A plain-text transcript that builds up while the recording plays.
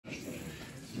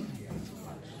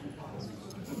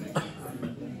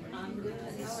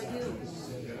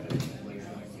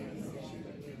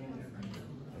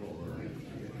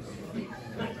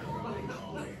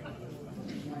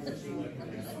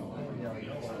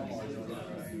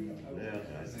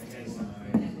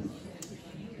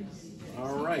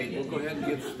go ahead and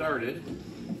get started.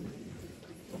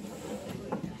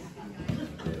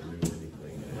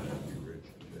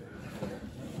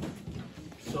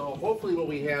 So hopefully what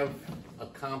we have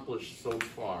accomplished so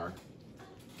far,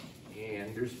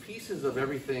 and there's pieces of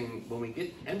everything, when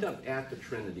we end up at the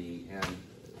Trinity and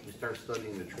we start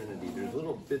studying the Trinity, there's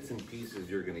little bits and pieces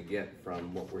you're going to get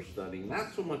from what we're studying,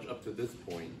 not so much up to this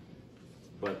point,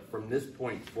 but from this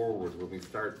point forward, when we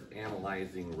start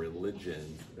analyzing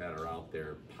religions that are out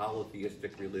there,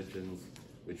 polytheistic religions,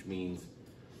 which means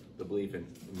the belief in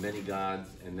many gods,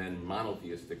 and then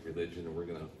monotheistic religion, and we're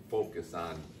going to focus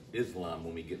on Islam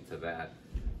when we get to that.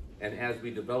 And as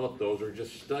we develop those or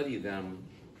just study them,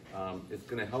 it's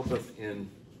going to help us in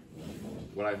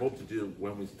what I hope to do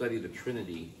when we study the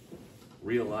Trinity,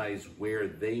 realize where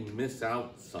they miss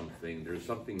out something. There's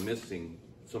something missing,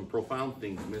 some profound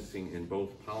things missing in both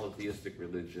polytheistic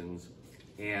religions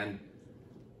and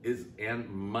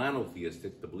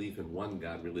monotheistic, the belief in one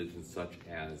God religions such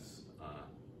as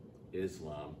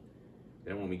Islam.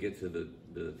 Then when we get to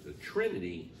the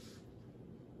Trinity,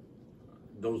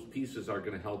 those pieces are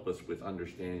going to help us with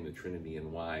understanding the Trinity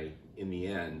and why, in the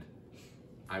end,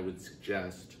 I would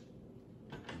suggest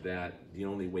that the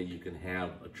only way you can have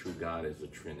a true God is a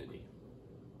Trinity.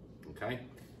 Okay?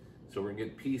 So we're going to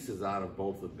get pieces out of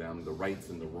both of them, the rights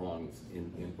and the wrongs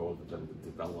in both of them to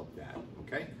develop that.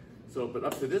 Okay? So, but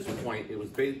up to this point,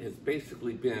 it's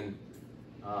basically been,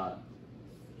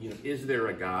 is there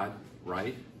a God,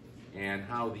 right? And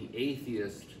how the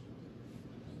atheist,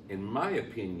 in my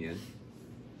opinion,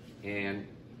 and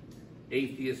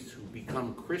atheists who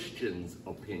become Christians'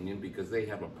 opinion because they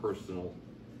have a personal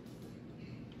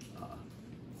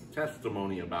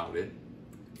testimony about it,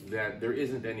 that there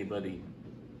isn't anybody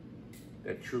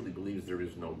that truly believes there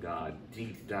is no God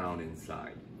deep down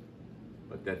inside,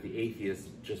 but that the atheist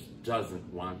just doesn't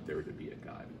want there to be a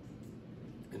God.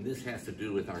 And this has to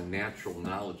do with our natural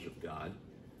knowledge of God,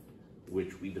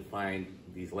 which we defined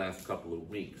these last couple of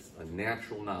weeks, a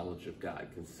natural knowledge of God.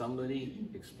 Can somebody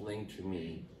explain to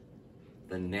me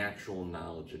the natural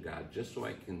knowledge of God, just so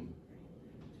I can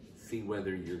see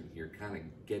whether you're kind of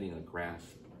getting a grasp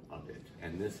of it?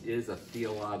 And this is a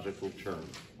theological term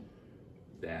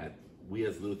that we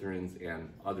as Lutherans and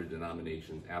other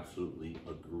denominations absolutely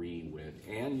agree with.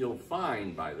 And you'll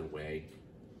find, by the way,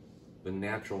 the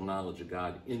natural knowledge of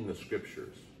God in the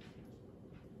scriptures.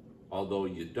 Although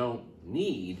you don't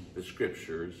need the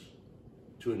scriptures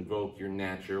to invoke your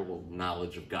natural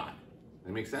knowledge of God.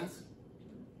 That make sense?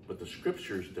 But the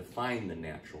scriptures define the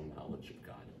natural knowledge of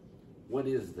God. What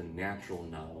is the natural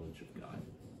knowledge of God?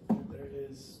 There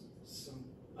is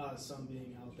some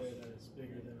being out there that is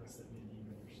bigger than us that made the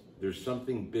universe. There's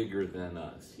something bigger than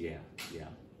us, yeah.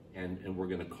 And we're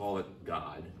going to call it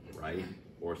God, right?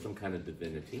 Or some kind of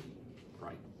divinity,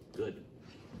 right? Good.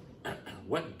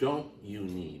 What don't you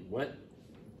need? What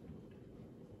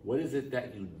is it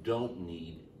that you don't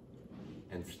need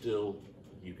and still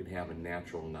you can have a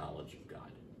natural knowledge of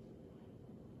God?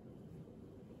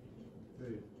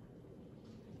 Faith.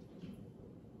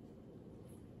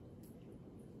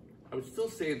 I would still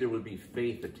say there would be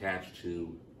faith attached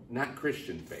to, not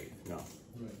Christian faith, no.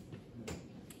 Right.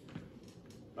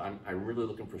 Yeah. I'm really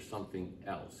looking for something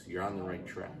else. You're on the right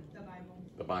track. The Bible.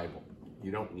 The Bible.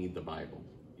 You don't need the Bible.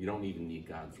 You don't even need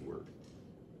God's word.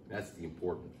 That's the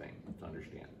important thing to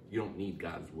understand. You don't need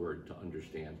God's word to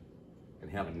understand and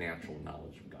have a natural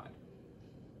knowledge of God.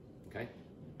 Okay?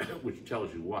 Which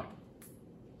tells you what?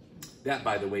 That,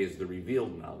 by the way, is the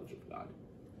revealed knowledge of God.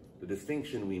 The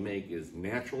distinction we make is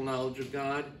natural knowledge of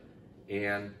God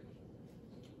and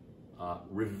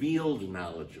revealed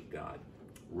knowledge of God.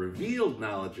 Revealed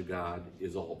knowledge of God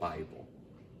is all Bible.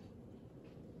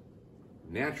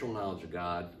 Natural knowledge of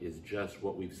God is just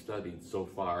what we've studied so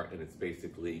far, and it's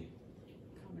basically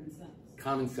Common sense.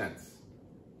 common sense.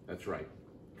 That's right.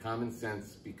 Common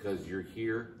sense, because you're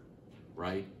here,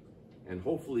 right? And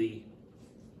hopefully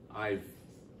I've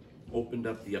opened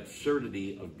up the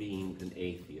absurdity of being an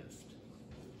atheist.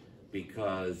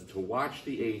 Because to watch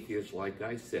the atheists, like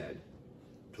I said,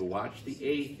 to watch the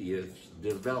atheists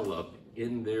develop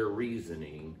in their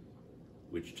reasoning,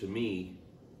 which to me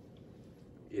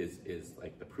is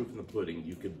like the proof in the pudding.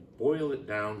 You could boil it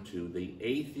down to the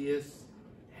atheist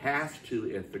has to,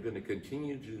 if they're going to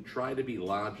continue to try to be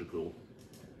logical,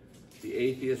 the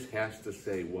atheist has to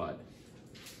say what?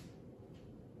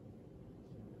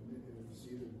 It's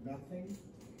either nothing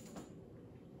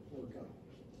or God.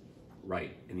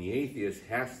 Right. And the atheist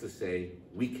has to say,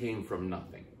 we came from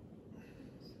nothing.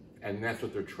 And that's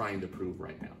what they're trying to prove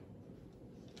right now.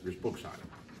 There's books on it.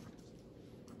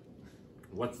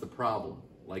 What's the problem?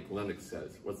 Like Lennox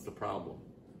says, what's the problem?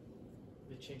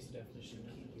 They changed the definition of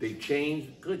nothing. They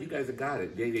changed, good, you guys have got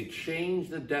it. They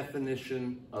changed the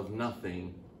definition of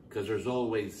nothing because there's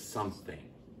always something.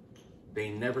 They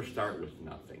never start with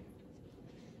nothing.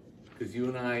 Because you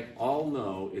and I all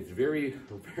know it's very,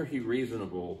 very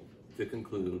reasonable to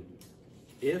conclude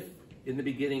if in the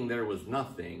beginning there was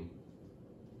nothing,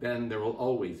 then there will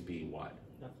always be what?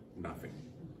 Nothing.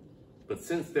 But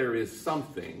since there is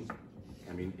something,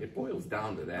 I mean, it boils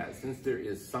down to that. Since there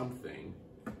is something,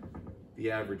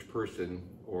 the average person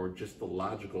or just the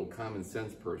logical common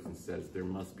sense person says there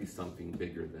must be something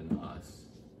bigger than us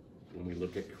when we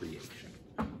look at creation.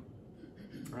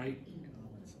 Right?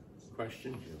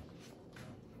 Questions?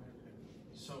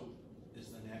 So is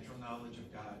the natural knowledge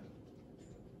of God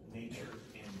nature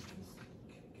and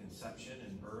conception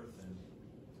and birth and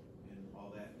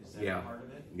all that? Is that part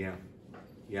of it? Yeah.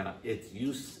 Yeah, it's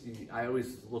use. I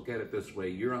always look at it this way.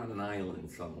 You're on an island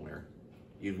somewhere.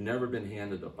 You've never been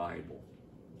handed a Bible.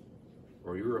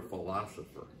 Or you're a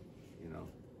philosopher, you know.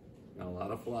 Now, a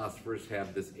lot of philosophers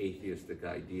have this atheistic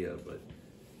idea, but,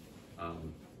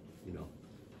 you know,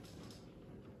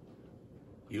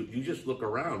 you just look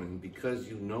around, and because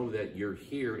you know that you're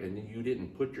here and you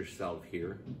didn't put yourself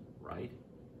here, right?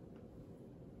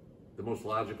 The most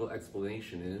logical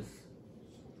explanation is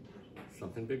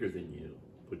something bigger than you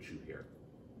put you here.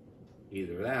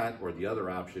 Either that, or the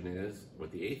other option is,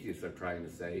 what the atheists are trying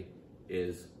to say,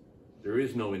 is there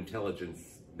is no intelligence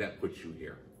that puts you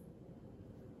here.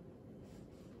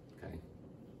 Okay?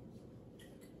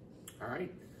 All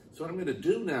right? So what I'm going to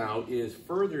do now is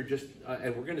further just,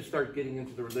 and we're going to start getting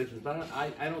into the religions, but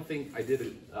I don't think I did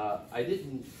it, I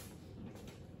didn't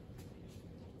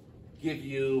give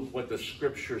you what the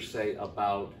scriptures say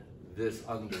about this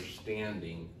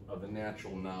understanding of the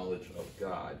natural knowledge of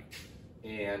God.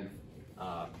 And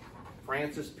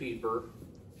Francis Pieper,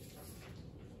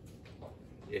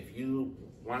 if you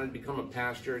want to become a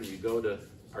pastor and you go to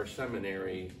our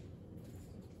seminary,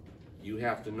 you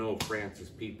have to know Francis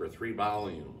Pieper, 3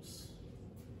 volumes.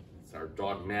 It's our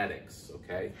dogmatics,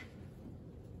 okay?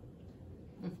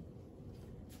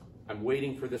 I'm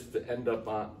waiting for this to end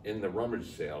up in the rummage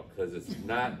sale because it's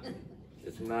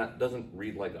not, doesn't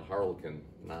read like a Harlequin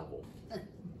novel.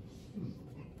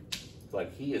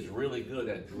 But he is really good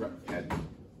at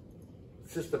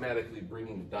systematically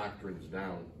bringing doctrines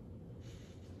down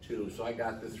too. So I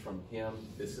got this from him.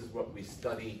 This is what we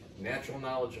study, natural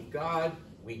knowledge of God.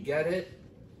 We get it.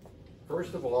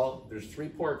 First of all, there's 3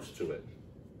 parts to it.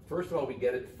 First of all, we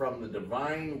get it from the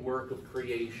divine work of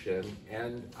creation,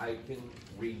 and I can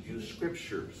read you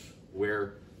scriptures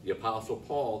where the Apostle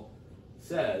Paul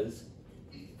says,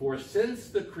 "For since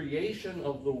the creation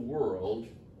of the world,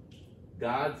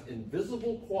 God's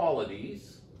invisible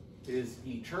qualities, his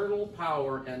eternal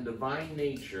power and divine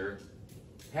nature,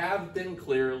 have been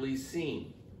clearly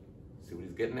seen." See what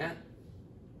he's getting at?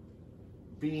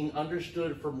 Being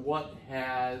understood from what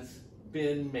has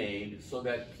been made, so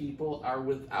that people are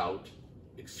without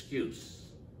excuse.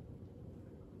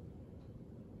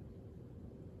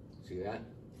 See that?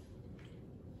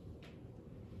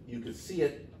 You can see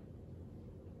it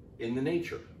in the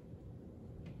nature.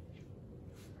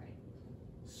 Right?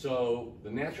 So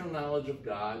the natural knowledge of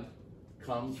God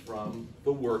comes from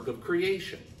the work of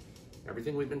creation.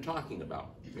 Everything we've been talking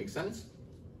about. Make sense?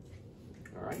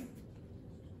 All right?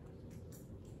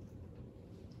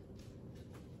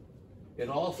 It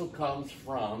also comes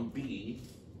from B,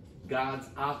 God's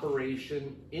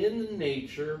operation in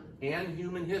nature and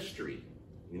human history.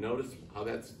 You notice how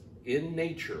that's in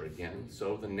nature again.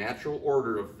 So the natural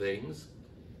order of things.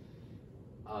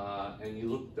 And you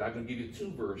look, I'm going to give you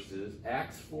 2 verses.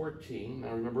 Acts 14.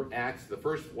 Now remember Acts, the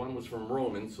first one was from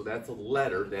Romans, so that's a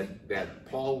letter that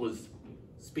Paul was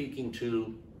speaking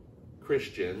to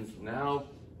Christians. Now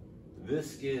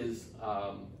this is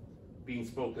being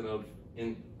spoken of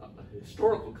in a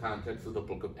historical context of the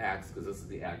book of Acts, because this is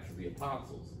the Acts of the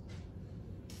Apostles.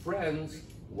 Friends,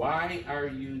 why are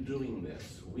you doing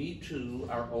this? We too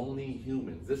are only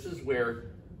humans. This is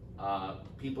where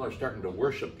people are starting to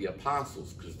worship the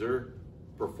apostles, because they're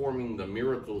performing the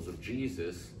miracles of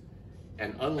Jesus,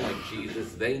 and unlike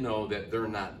Jesus, they know that they're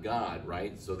not God,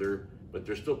 right? So but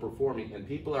they're still performing, and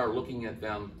people are looking at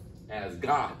them as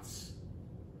gods,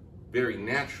 very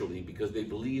naturally, because they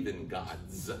believe in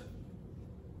gods.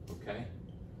 Okay?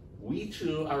 We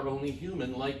too are only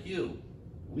human like you.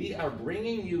 We are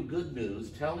bringing you good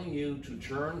news, telling you to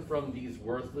turn from these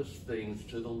worthless things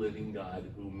to the living God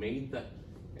who made them.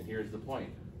 And here's the point.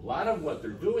 A lot of what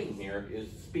they're doing here is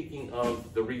speaking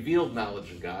of the revealed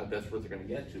knowledge of God. That's what they're going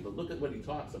to get to. But look at what he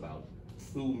talks about.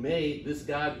 Who made, this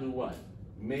God who what?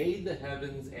 made the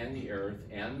heavens and the earth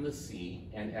and the sea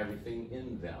and everything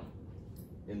in them.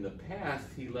 In the past,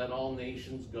 he let all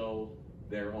nations go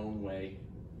their own way.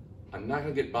 I'm not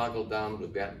going to get boggled down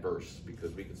with that verse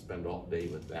because we could spend all day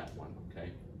with that one,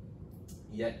 okay?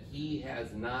 Yet he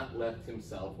has not left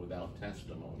himself without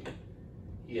testimony.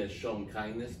 He has shown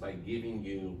kindness by giving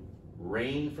you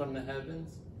rain from the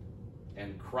heavens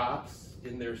and crops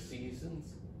in their seasons.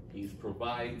 He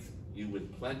provides you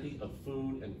with plenty of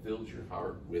food and fills your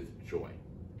heart with joy.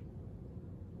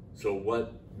 So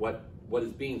what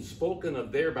is being spoken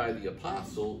of there by the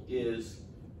apostle is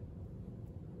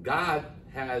God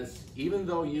has, even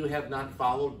though you have not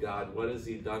followed God, what has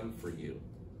he done for you?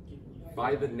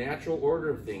 By the natural order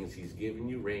of things, he's given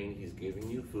you rain, he's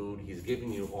given you food, he's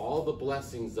given you all the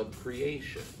blessings of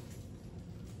creation.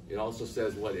 It also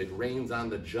says what? It rains on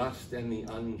the just and the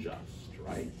unjust,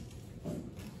 right?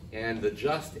 And the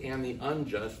just and the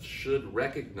unjust should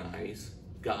recognize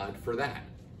God for that.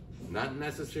 Not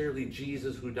necessarily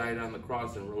Jesus who died on the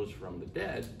cross and rose from the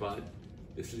dead, but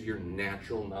this is your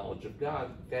natural knowledge of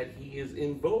God that he is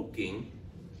invoking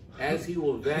as he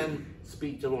will then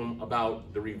speak to them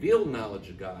about the revealed knowledge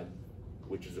of God,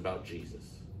 which is about Jesus.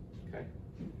 Okay?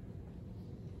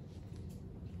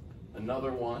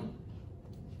 Another one.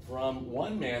 From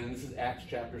one man, and this is Acts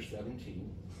chapter 17,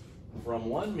 from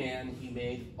one man he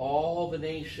made all the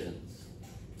nations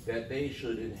that they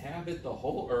should inhabit the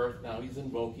whole earth. Now he's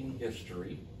invoking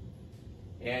history.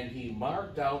 And he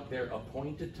marked out their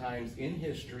appointed times in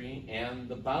history and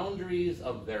the boundaries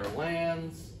of their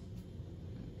lands.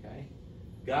 Okay?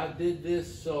 God did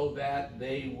this so that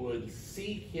they would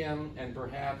seek him and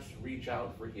perhaps reach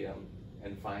out for him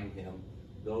and find him,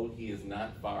 though he is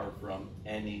not far from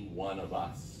any one of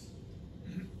us.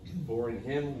 For in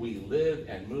him we live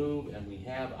and move and we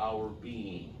have our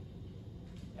being.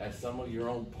 As some of your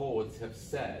own poets have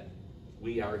said,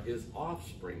 we are his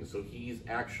offspring. So he's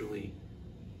actually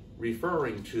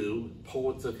referring to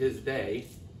poets of his day,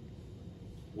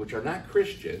 which are not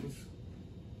Christians.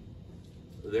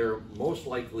 They're most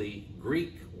likely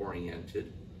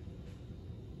Greek-oriented,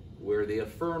 where they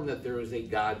affirm that there is a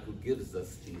God who gives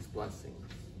us these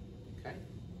blessings. Okay?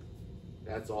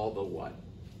 That's all the what?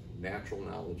 Natural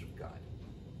knowledge of God.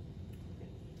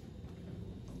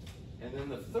 And then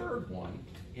the third one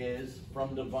is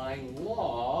from divine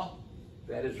law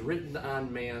that is written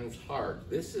on man's heart.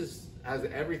 This has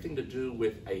everything to do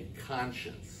with a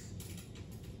conscience.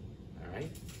 All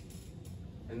right?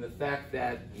 And the fact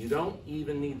that you don't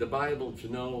even need the Bible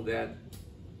to know that,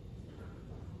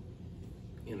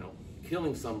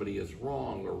 killing somebody is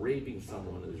wrong, or raping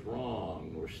someone is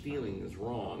wrong, or stealing is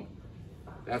wrong.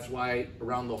 That's why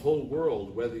around the whole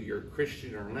world, whether you're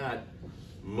Christian or not,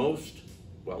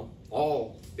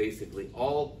 basically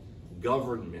all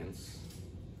governments,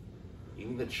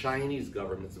 even the Chinese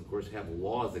governments, of course, have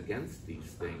laws against these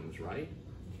things, right?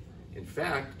 In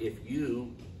fact, if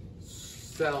you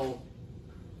sell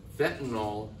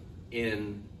fentanyl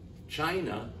in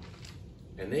China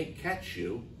and they catch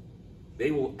you,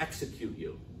 they will execute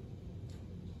you.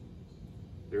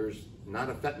 There's not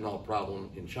a fentanyl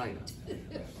problem in China.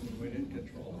 We didn't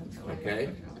control it. Okay?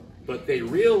 But they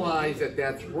realize that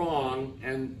that's wrong,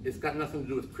 and it's got nothing to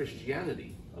do with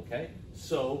Christianity. Okay?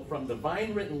 So, from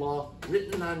divine written law,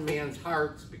 written on man's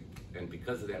hearts, and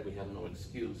because of that we have no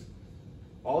excuse,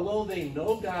 although they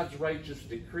know God's righteous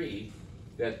decree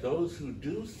that those who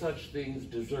do such things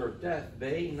deserve death,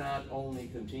 they not only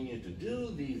continue to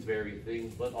do these very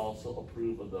things, but also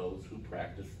approve of those who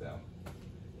practice them.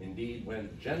 Indeed, when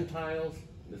Gentiles,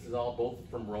 this is all both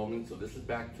from Romans, so this is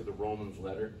back to the Romans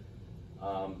letter,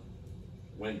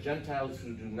 when Gentiles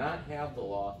who do not have the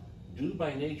law do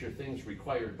by nature things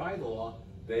required by the law,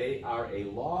 they are a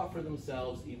law for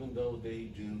themselves, even though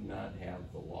they do not have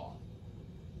the law.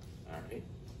 All right?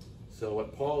 So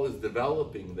what Paul is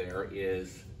developing there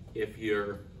is, if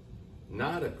you're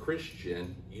not a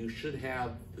Christian, you should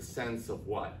have the sense of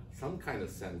what? Some kind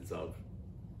of sense of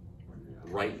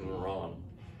right and wrong,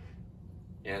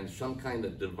 and some kind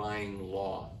of divine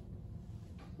law,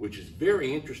 which is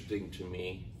very interesting to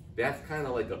me. That's kind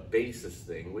of like a basis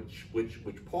thing,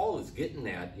 which Paul is getting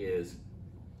at is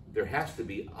there has to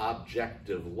be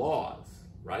objective laws,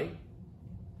 right?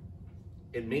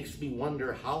 It makes me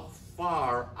wonder how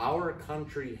far our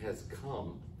country has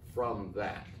come from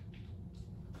that,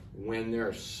 when there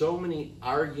are so many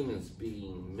arguments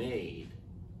being made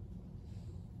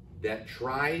that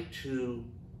try to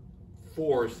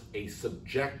force a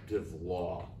subjective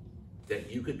law that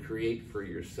you could create for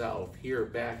yourself. Here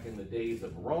back in the days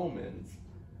of Romans,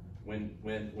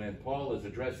 when Paul is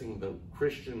addressing the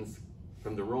Christians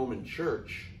from the Roman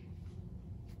church,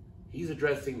 He's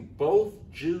addressing both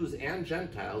Jews and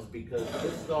Gentiles, because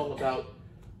this is all about,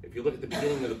 if you look at the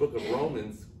beginning of the book of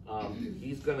Romans,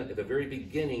 he's going to, at the very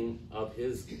beginning of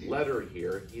his letter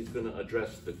here, he's going to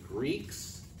address the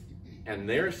Greeks and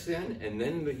their sin, and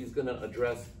then he's going to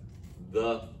address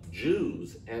the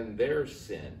Jews and their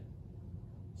sin.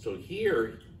 So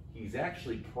here, he's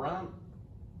actually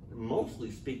mostly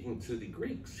speaking to the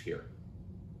Greeks here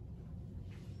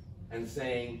and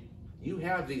saying, you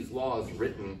have these laws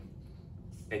written,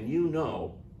 and you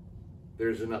know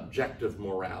there's an objective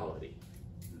morality.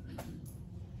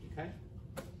 Okay?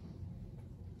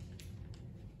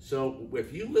 So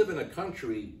if you live in a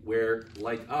country where,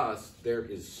 like us, there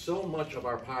is so much of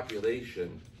our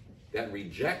population that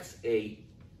rejects a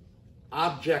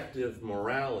objective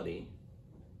morality,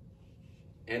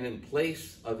 and in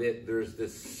place of it, there's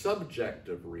this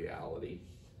subjective reality,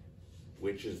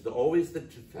 which is always the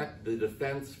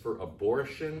defense for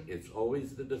abortion. It's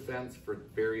always the defense for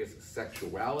various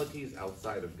sexualities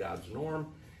outside of God's norm.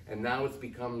 And now it's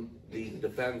become the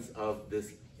defense of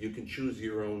this, you can choose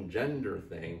your own gender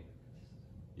thing.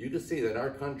 You can see that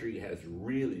our country has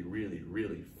really, really,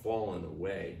 really fallen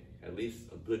away. At least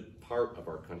a good part of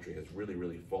our country has really,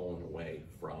 really fallen away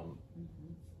from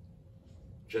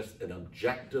just an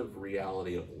objective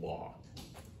reality of law.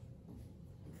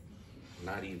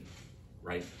 Not even,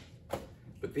 right?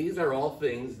 But these are all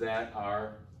things that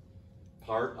are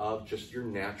part of just your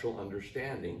natural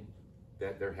understanding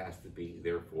that there has to be,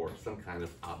 therefore, some kind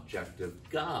of objective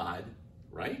God,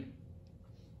 right?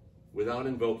 Without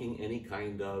invoking any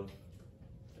kind of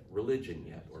religion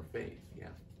yet or faith, yeah.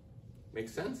 Make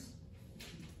sense?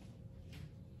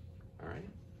 All right.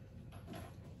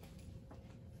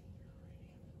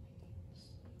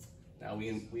 Now,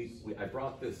 I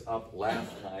brought this up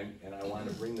last time, and I want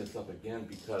to bring this up again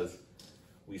because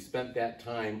we spent that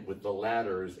time with the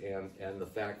ladders and the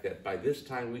fact that by this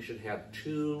time we should have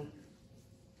two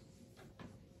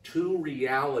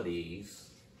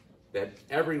realities that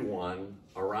everyone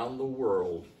around the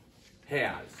world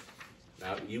has.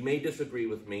 Now, you may disagree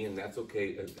with me, and that's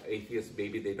okay. As atheists,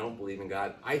 maybe they don't believe in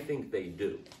God. I think they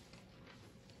do,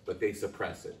 but they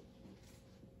suppress it.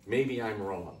 Maybe I'm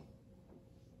wrong.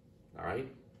 All right?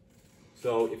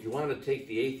 So if you want to take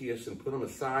the atheists and put them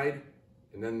aside,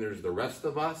 and then there's the rest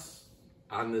of us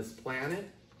on this planet,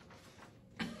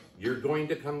 you're going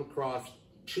to come across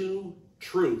two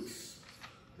truths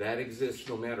that exist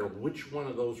no matter which one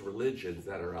of those religions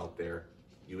that are out there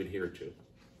you adhere to.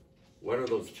 What are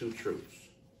those two truths?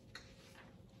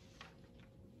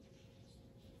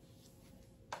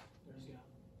 There's God.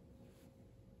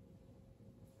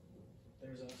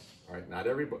 There's us. All right, not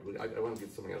everybody. I want to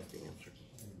get somebody else the answer.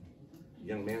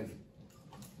 Young man.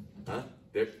 Huh?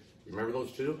 There, remember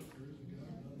those two?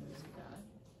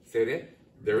 Say that.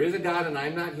 There is a God and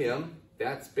I'm not him.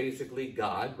 That's basically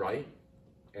God, right?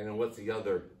 And then what's the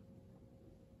other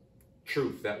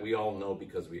truth that we all know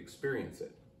because we experience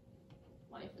it?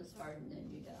 Life is hard and then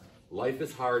you die. Life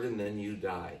is hard and then you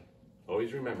die.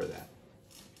 Always remember that.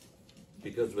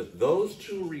 Because with those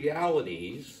two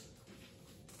realities,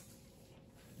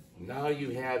 now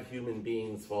you have human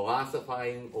beings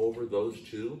philosophizing over those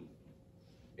two,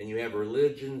 and you have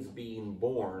religions being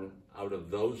born out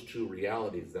of those two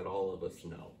realities that all of us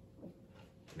know.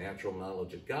 Natural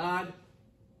knowledge of God,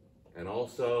 and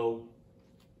also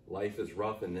life is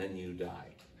rough and then you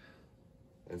die.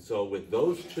 And so with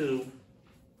those two,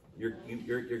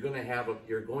 you're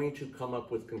going to come up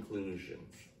with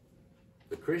conclusions.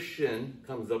 The Christian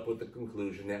comes up with the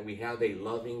conclusion that we have a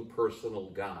loving personal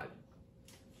God.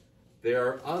 There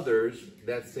are others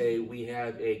that say we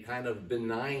have a kind of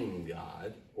benign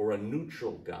God or a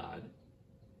neutral God,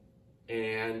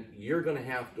 and you're going to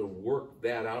have to work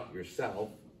that out yourself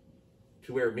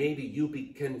to where maybe you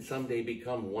can someday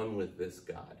become one with this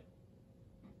God.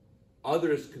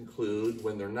 Others conclude,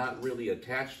 when they're not really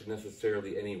attached to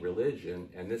necessarily any religion,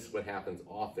 and this is what happens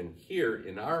often here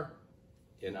in our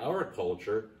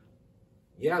culture,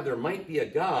 yeah, there might be a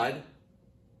God,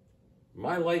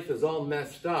 my life is all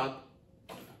messed up,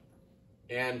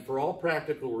 and for all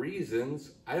practical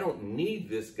reasons, I don't need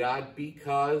this God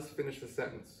because, finish the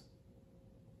sentence.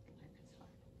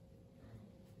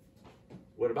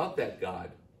 What about that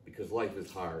God? Because life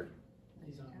is hard.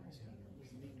 He's always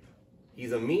God.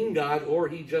 He's a mean God, or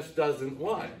he just doesn't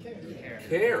what?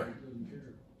 Care.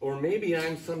 Or maybe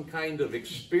I'm some kind of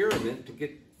experiment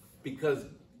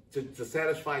to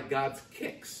satisfy God's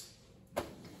kicks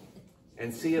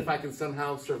and see if I can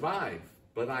somehow survive.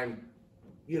 But I'm,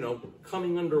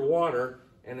 coming underwater,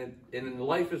 and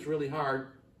life is really hard.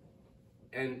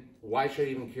 And why should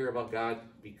I even care about God?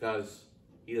 Because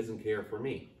he doesn't care for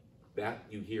me. That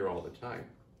you hear all the time.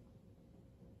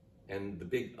 And the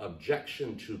big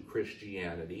objection to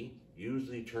Christianity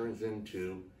usually turns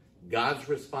into God's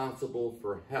responsible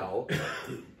for hell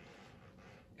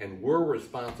and we're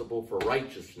responsible for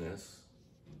righteousness.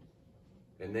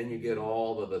 And then you get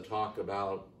all of the talk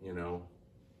about, you know,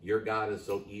 your God is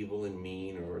so evil and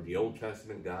mean, or the Old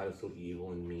Testament God is so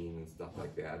evil and mean and stuff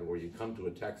like that. Or you come to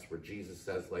a text where Jesus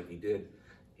says, like he did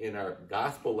in our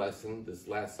gospel lesson this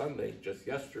last Sunday, just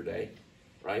yesterday,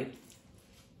 right?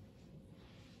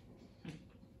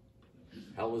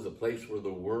 Hell is a place where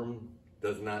the worm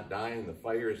does not die and the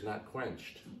fire is not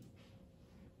quenched.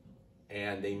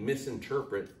 And they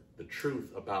misinterpret the truth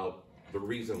about the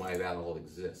reason why that all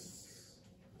exists.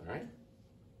 All right?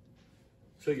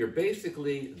 So you're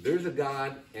basically, there's a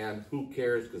God, and who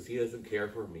cares because he doesn't care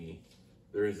for me.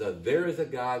 There is a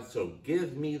God, so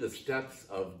give me the steps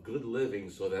of good living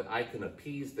so that I can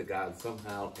appease the God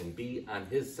somehow and be on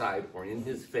his side or in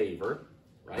his favor,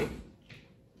 right?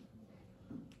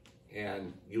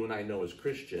 And you and I know as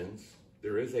Christians,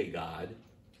 there is a God.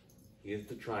 He is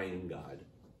the triune God,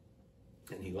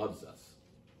 and he loves us.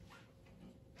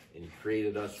 And he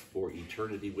created us for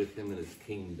eternity with him in his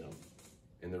kingdom.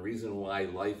 And the reason why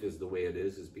life is the way it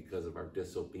is because of our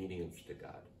disobedience to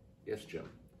God. Yes, Jim?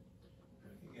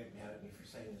 You get mad at me for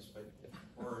saying this, but,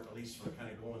 or at least for kind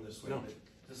of going this way, No. but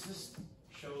does this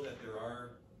show that there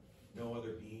are no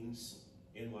other beings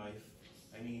in life?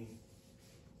 I mean,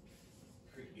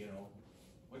 you know,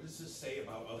 what does this say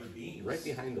about other beings? You're right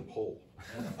behind the pole.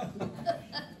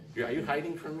 Are you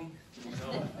hiding from me?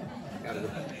 No.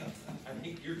 I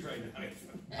think you're trying to hide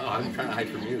from me. Oh, I'm trying to hide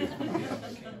from you.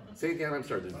 Say again, I'm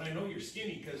sorry. But I know you're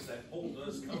skinny because that pole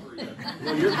does cover you.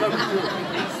 No, you're covered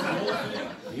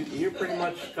too. You're pretty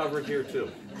much covered here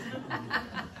too.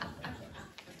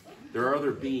 There are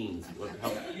other beings.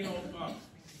 You know,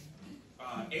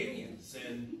 aliens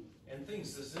and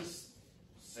things. Does this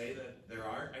say that there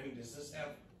are? I mean, does this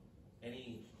have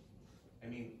any? I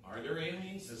mean, are there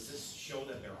aliens? Does this show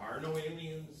that there are no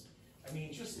aliens? I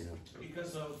mean, just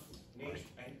because of nature.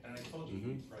 And I told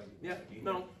you, right? Yeah. I mean,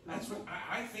 No. That's what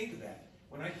I think of that.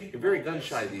 When I think You're very about gun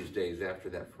shy this- these days after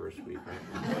that first week, right?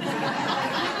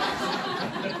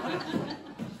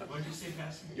 What did you say,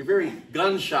 Pastor? You're very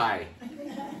gun shy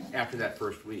after that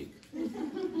first week.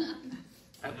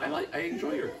 I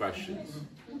enjoy your questions.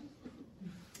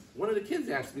 One of the kids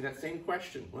asked me that same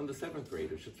question, one of the 7th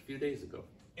graders, just a few days ago.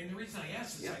 And the reason I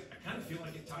asked is I kind of feel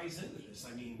like it ties into this.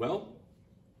 I mean, Well,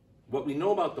 what we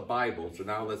know about the Bible, so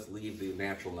now let's leave the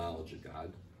natural knowledge of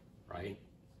God, right?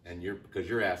 And because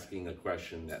you're asking a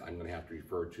question that I'm going to have to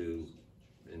refer to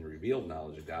in revealed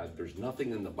knowledge of God. There's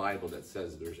nothing in the Bible that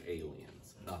says there's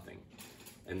aliens, nothing.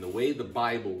 And the way the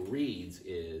Bible reads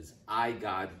is, I,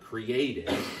 God,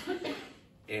 created,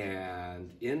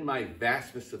 and in my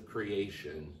vastness of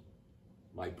creation,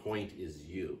 my point is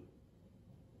you,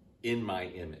 in my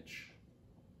image.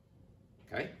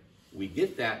 Okay? We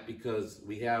get that because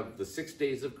we have the 6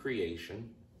 days of creation,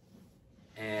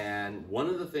 and one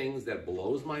of the things that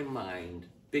blows my mind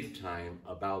big time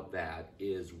about that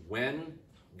is when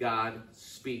God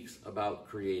speaks about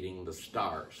creating the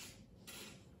stars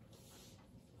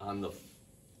on the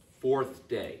 4th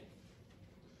day.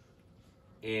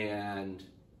 And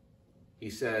he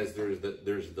says there's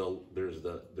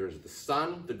the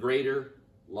sun, the greater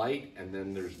light, and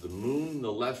then there's the moon,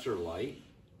 the lesser light.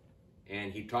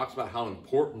 And he talks about how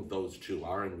important those two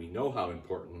are, and we know how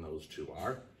important those two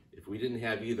are. If we didn't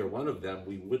have either one of them,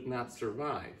 we would not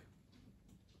survive.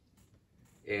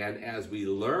 And as we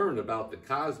learn about the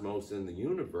cosmos and the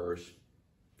universe,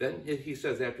 then he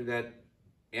says after that,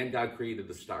 and God created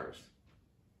the stars.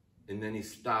 And then he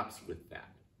stops with that.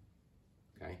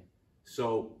 Okay?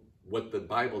 So what the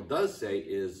Bible does say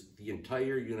is the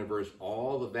entire universe,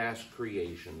 all the vast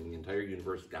creation in the entire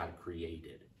universe, God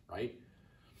created, right?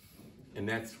 And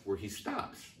that's where he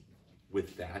stops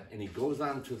with that. And he goes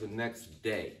on to the next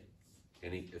day.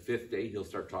 And the 5th day, he'll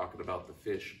start talking about the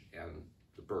fish and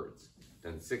the birds.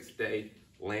 Then 6th day,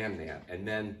 land that. And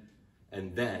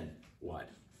then what?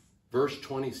 Verse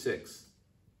 26.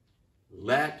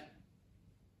 Let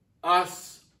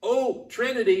us,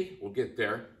 Trinity, we'll get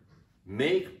there,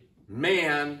 make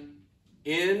man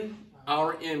in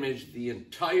our image. The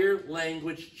entire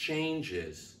language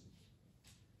changes.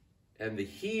 And the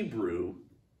Hebrew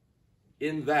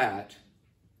in that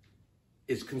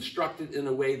is constructed in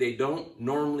a way they don't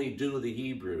normally do the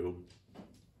Hebrew,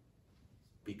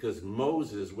 because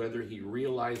Moses, whether he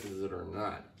realizes it or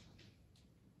not,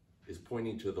 is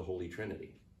pointing to the Holy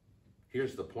Trinity.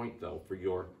 Here's the point, though, for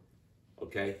your,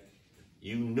 okay?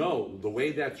 You know, the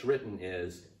way that's written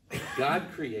is, God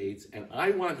creates, and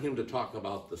I want him to talk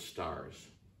about the stars.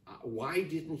 Why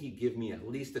didn't he give me at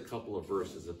least a couple of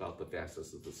verses about the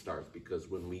vastness of the stars? Because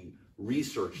when we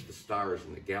research the stars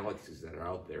and the galaxies that are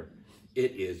out there,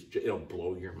 it'll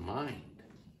blow your mind,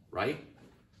 right?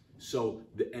 So,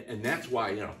 and that's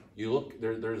why, you look,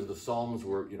 there's the Psalms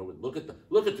where, look at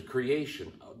the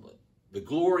creation, the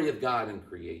glory of God in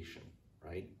creation,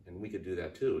 right? And we could do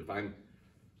that too. If I'm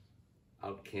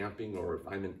out camping, or if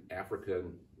I'm in Africa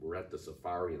and we're at the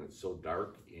safari and it's so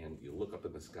dark and you look up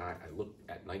in the sky, I look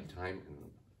at nighttime and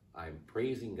I'm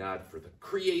praising God for the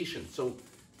creation. So,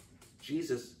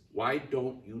 Jesus, why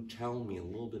don't you tell me a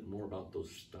little bit more about those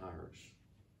stars?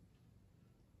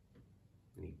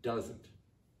 And he doesn't,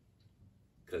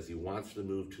 because he wants to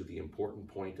move to the important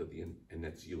point and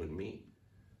that's you and me.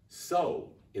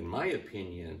 So, in my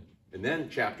opinion, and then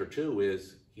chapter 2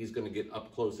 is he's going to get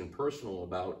up close and personal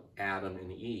about Adam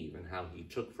and Eve and how he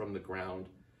took from the ground,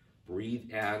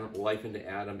 breathed life into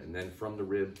Adam, and then from the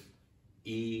rib,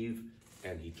 Eve.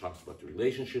 And he talks about the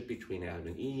relationship between Adam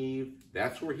and Eve.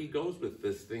 That's where he goes with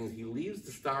this thing. He leaves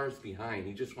the stars behind.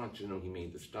 He just wants you to know he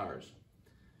made the stars.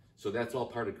 So that's all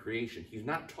part of creation. He's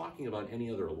not talking about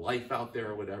any other life out there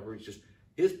or whatever. It's just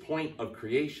his point of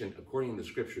creation, according to the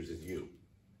scriptures, is you.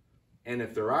 And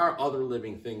if there are other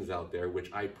living things out there,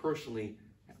 which I personally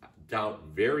doubt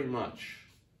very much,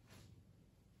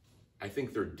 I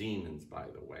think they're demons, by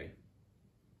the way.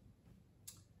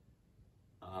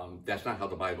 That's not how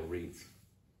the Bible reads.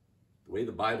 The way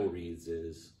the Bible reads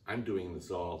is, I'm doing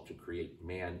this all to create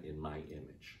man in my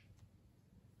image.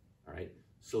 All right?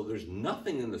 So there's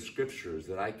nothing in the scriptures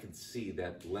that I could see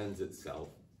that lends itself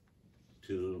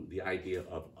to the idea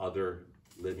of other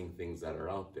living things that are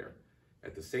out there.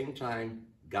 At the same time,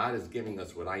 God is giving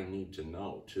us what I need to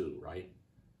know too, right?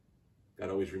 Got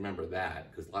to always remember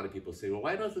that, because a lot of people say, well,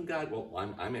 why doesn't God, well,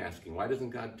 I'm asking, why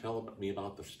doesn't God tell me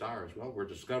about the stars? Well, we're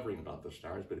discovering about the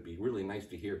stars, but it'd be really nice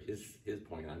to hear his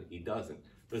point on it. He doesn't.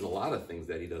 There's a lot of things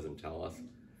that he doesn't tell us.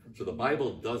 So the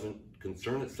Bible doesn't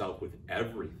concern itself with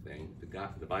everything.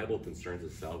 The Bible concerns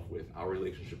itself with our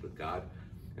relationship with God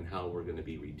and how we're going to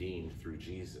be redeemed through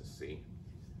Jesus, see?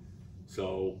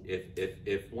 So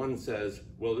if one says,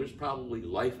 well, there's probably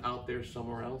life out there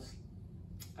somewhere else,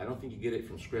 I don't think you get it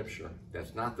from Scripture.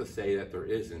 That's not to say that there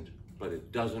isn't, but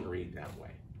it doesn't read that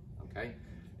way, okay?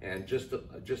 And just a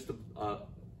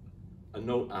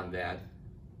note on that,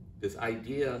 this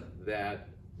idea that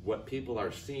what people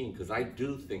are seeing, because I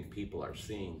do think people are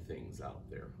seeing things out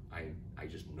there. I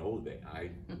just know that. I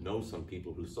know some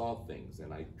people who saw things,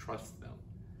 and I trust them.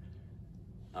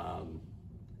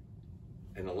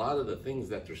 And a lot of the things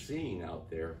that they're seeing out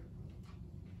there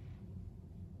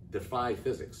defy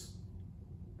physics.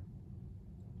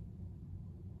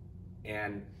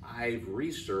 And I've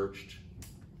researched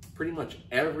pretty much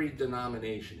every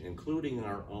denomination, including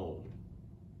our own,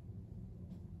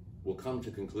 will come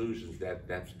to conclusions that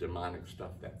that's demonic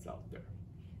stuff that's out there.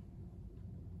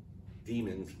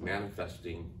 Demons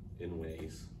manifesting in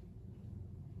ways.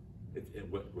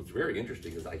 What's very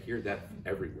interesting is I hear that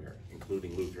everywhere,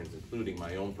 including Lutherans, including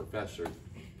my own professor,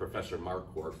 Professor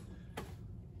Marquardt,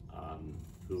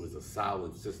 who is a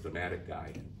solid, systematic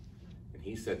guy. And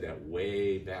he said that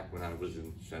way back when I was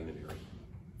in seminary.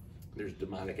 There's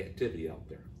demonic activity out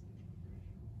there.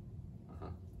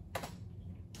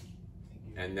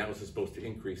 And that was supposed to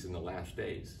increase in the last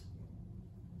days.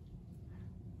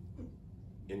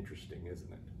 Interesting,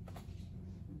 isn't it?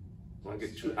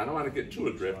 I don't want to get too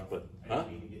adrift, but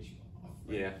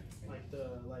yeah. Like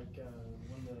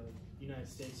when the United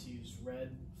States used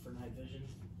red for night vision,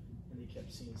 and they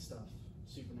kept seeing stuff,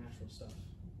 supernatural stuff.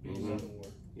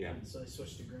 Yeah. And so they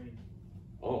switched to green.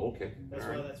 Oh, okay. That's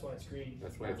why it's green.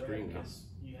 That's why it's green now. Because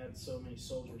you had so many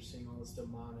soldiers seeing all this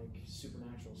demonic,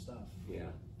 supernatural stuff. Yeah.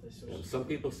 Some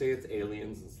people say it's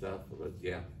aliens and stuff, but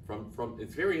yeah, from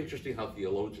it's very interesting how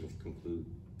theologians conclude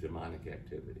demonic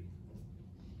activity.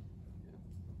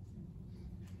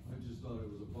 I just thought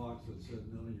it was a box that said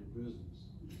none of your business.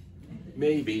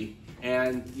 Maybe,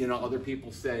 and other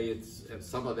people say it's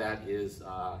some of that is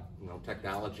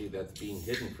technology that's being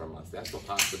hidden from us. That's a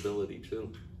possibility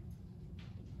too.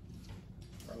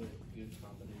 Probably a good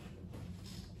combination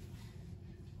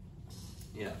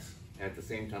of Yes. At the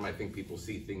same time, I think people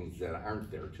see things that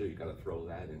aren't there too. You got to throw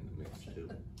that in the mix too.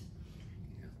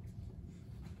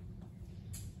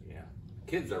 Yeah.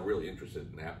 Kids are really interested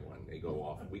in that one. They go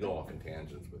off. We go off in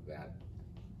tangents with that.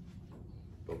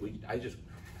 But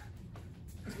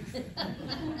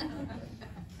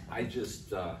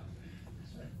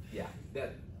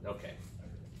okay.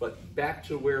 But back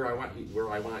to where I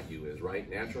want you is, right?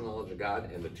 Natural knowledge of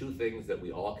God and the two things that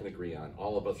we all can agree on,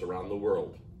 all of us around the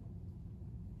world,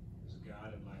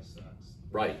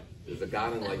 Right. There's a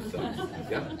God and life sucks.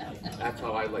 Yeah. That's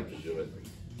how I like to do it.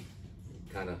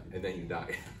 Kind of, and then you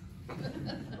die.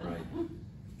 Right.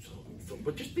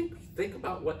 But just think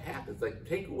about what happens. Like,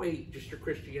 take away just your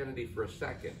Christianity for a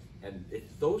second, and if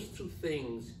those two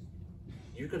things,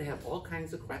 you're going to have all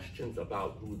kinds of questions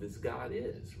about who this God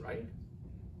is, right?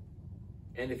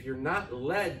 And if you're not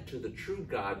led to the true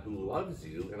God who loves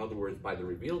you, in other words, by the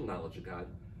revealed knowledge of God,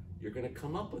 you're going to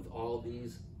come up with all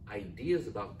these ideas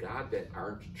about God that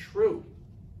aren't true.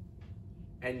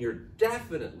 And you're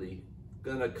definitely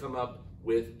going to come up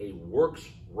with a works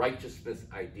righteousness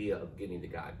idea of getting to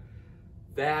God.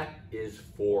 That is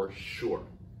for sure.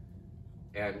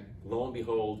 And lo and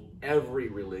behold, every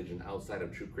religion outside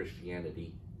of true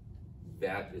Christianity,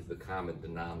 that is the common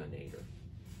denominator.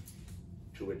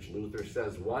 To which Luther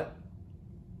says what?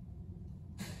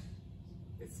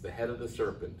 It's the head of the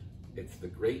serpent. It's the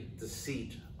great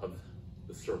deceit of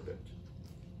the serpent.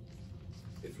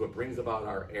 It's what brings about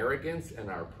our arrogance and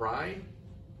our pride.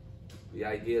 The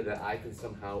idea that I can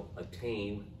somehow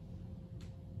attain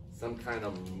some kind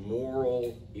of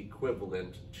moral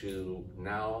equivalent to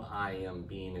now I am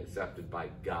being accepted by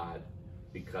God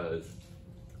because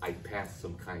I passed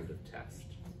some kind of test,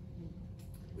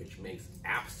 which makes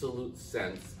absolute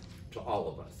sense to all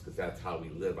of us because that's how we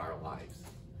live our lives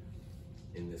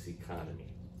in this economy,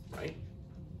 right?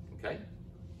 Okay?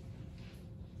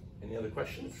 Any other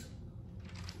questions?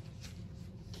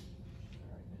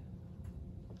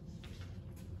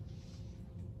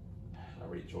 I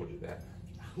already told you that.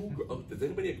 Does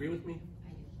anybody agree with me? I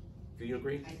do. Do you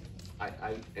agree? I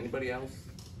do. Anybody else?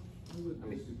 I would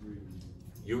disagree with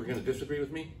you. You were going to disagree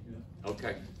with me? Yeah.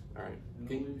 Okay. All right. And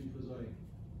Can- only because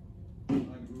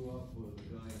I grew up with a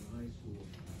guy in high school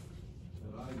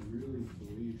that I really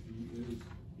believe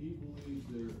he believes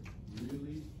there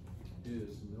really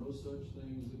is no such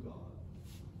thing as a God.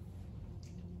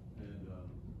 And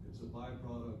it's a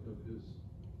byproduct of his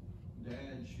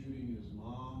dad shooting his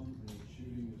mom and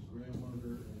shooting his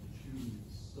grandmother and shooting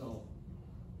himself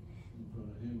in front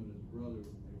of him and his brother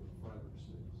when they were 5 or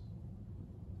 6.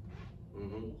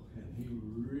 Mm-hmm. And he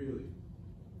really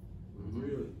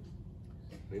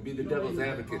Maybe the you don't devil's even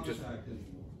advocate just, contact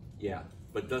anymore. yeah.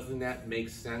 But doesn't that make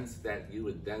sense that you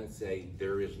would then say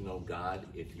there is no God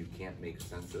if you can't make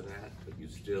sense of that, but you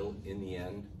still, in the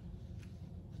end,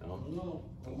 no? No,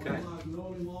 Okay. I've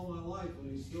known him all my life,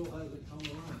 and he still hasn't come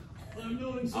around. But I've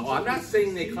known him since Oh, I'm I not was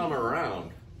saying they 16. come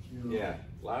around. You know? Yeah,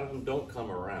 a lot of them don't come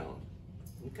around.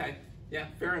 Okay, yeah,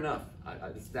 fair enough.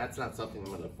 That's not something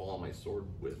I'm going to fall on my sword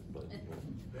with, but you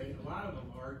know. A lot of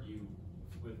them argue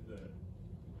with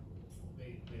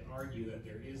they argue that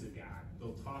there is a God.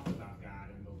 They'll talk about God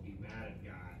and they'll be mad at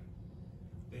God.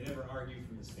 They never argue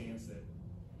from the stance that,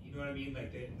 you know what I mean?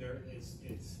 Like it's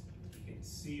you can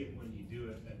see it when you do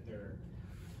it that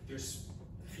there's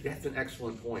That's an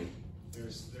excellent point.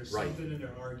 there's Right. something in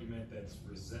their argument that's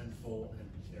resentful and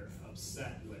they're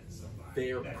upset with somebody.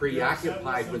 They're That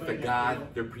preoccupied with the somebody that God. they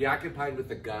don't- They're preoccupied with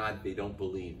the God they don't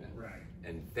believe in. Right.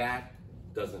 And that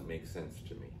doesn't make sense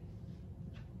to me.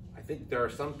 I think there are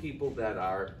some people that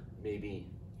are maybe,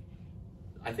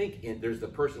 I think there's the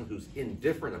person who's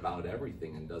indifferent about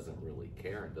everything and doesn't really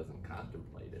care and doesn't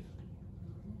contemplate it.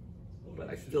 But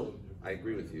I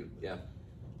agree with you, yeah.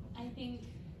 I think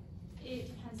it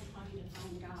depends on how you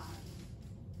define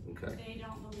God. Okay. They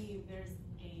don't believe there's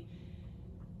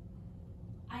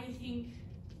I think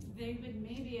they would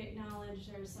maybe acknowledge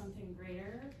there's something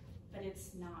greater, but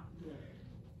it's not good.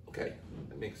 Okay,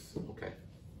 that makes, okay.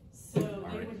 So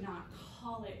All they right. would not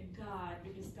call it God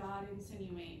because God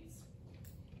insinuates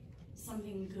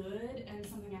something good and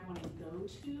something I want to go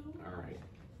to. All right.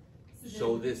 then-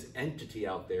 So this entity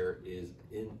out there is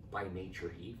by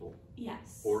nature evil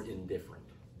yes. or indifferent.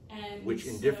 And Which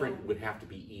indifferent so- would have to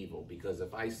be evil, because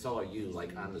if I saw you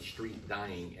like on the street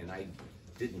dying and I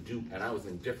didn't do, and I was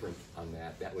indifferent on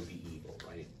that, that would be evil,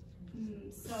 right?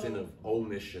 The so sin of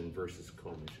omission versus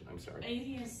commission. I'm sorry.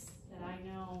 atheists that I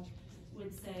know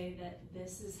would say that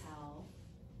this is hell,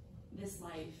 this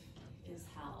life is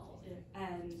hell,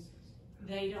 and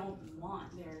they don't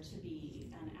want there to be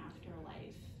an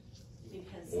afterlife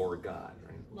because Or God,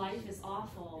 right? life is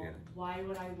awful. Yeah. Why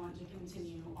would I want to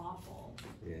continue awful?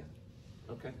 Yeah.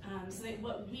 Okay. So that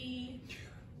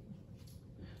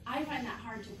I find that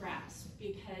hard to grasp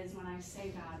because when I say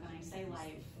God, when I say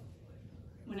life,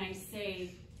 when I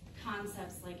say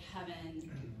concepts like heaven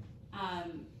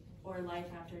or life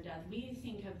after death, we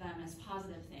think of them as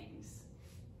positive things.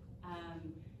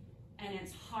 And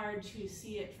it's hard to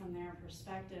see it from their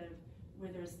perspective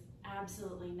where there's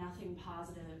absolutely nothing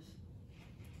positive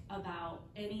about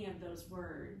any of those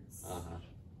words. Uh-huh.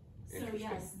 So Interesting.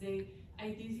 yes, I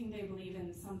do think they believe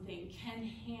in something. Ken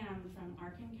Ham from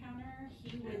Ark Encounter,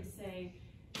 he would say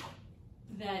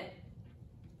that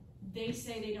they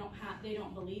say they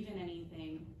don't believe in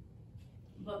anything,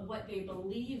 but what they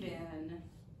believe in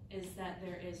is that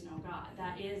there is no God.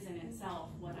 That is in itself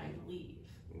what I believe.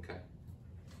 Okay.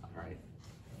 All right.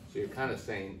 So you're kind of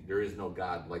saying there is no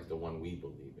God like the one we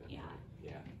believe in. Yeah.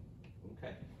 Yeah.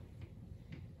 Okay.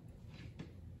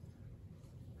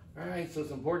 All right, so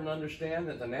it's important to understand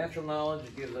that the natural knowledge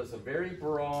gives us a very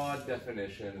broad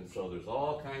definition, and so there's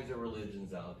all kinds of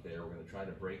religions out there. We're going to try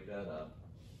to break that up.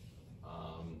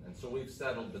 And so we've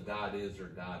settled the God is or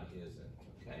God isn't,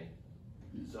 okay?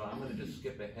 So I'm going to just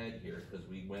skip ahead here because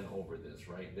we went over this,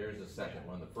 right? There's the second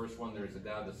one. The first one, there's a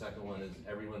God. The second one is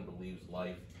everyone believes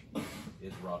life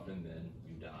is rough and then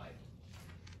you die.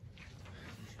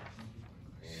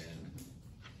 And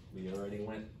we already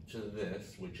went to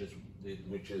this, which is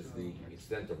the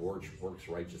extent of works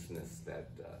righteousness that,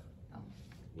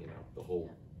 you know, the whole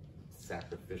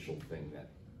sacrificial thing that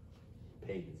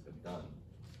pagans have done,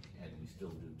 and we still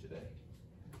do today.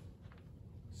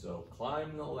 So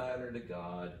climb the ladder to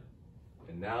God,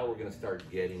 and now we're going to start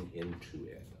getting into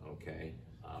it, okay?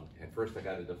 And first I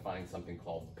got to define something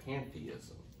called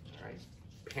pantheism, all right?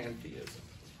 Pantheism.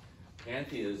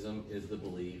 Pantheism is the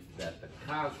belief that the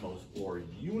cosmos or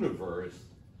universe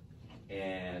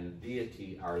and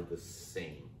deity are the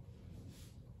same.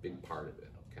 Big part of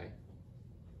it, okay?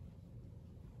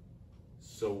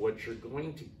 So what you're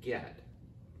going to get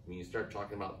when you start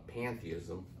talking about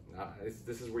pantheism,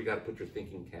 this is where you got to put your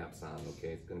thinking caps on, okay?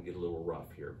 It's going to get a little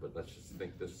rough here, but let's just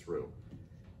think this through.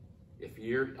 If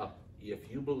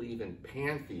you believe in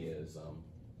pantheism,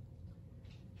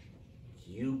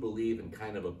 you believe in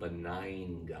kind of a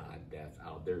benign God that's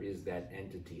out there. Is that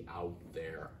entity out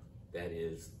there that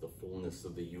is the fullness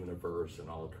of the universe and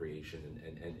all of creation.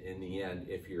 And in the end,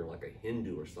 if you're like a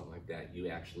Hindu or something like that, you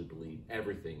actually believe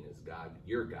everything is God,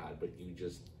 your God, but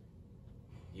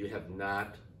you have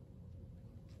not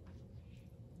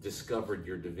discovered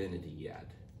your divinity yet.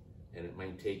 And it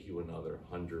might take you another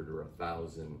 100 or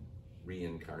 1,000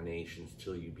 reincarnations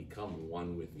till you become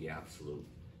one with the absolute,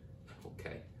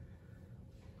 okay?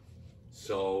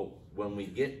 So when we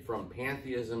get from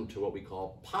pantheism to what we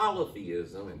call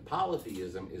polytheism, and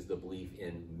polytheism is the belief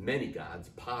in many gods,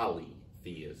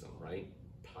 polytheism, right?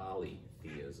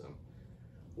 Polytheism.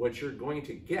 What you're going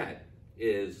to get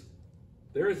is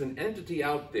there is an entity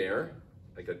out there,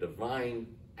 like a divine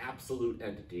absolute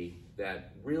entity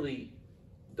that really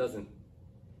doesn't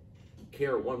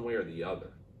care one way or the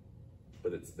other,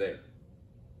 but it's there.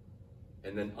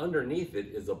 And then underneath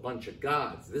it is a bunch of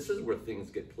gods. This is where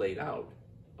things get played out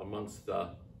amongst the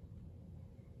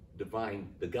divine,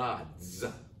 the gods,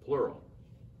 plural.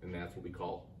 And that's what we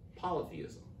call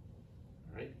polytheism.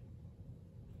 All right?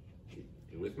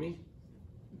 You with me?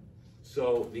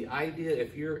 So the idea,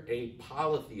 if you're a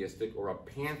polytheistic or a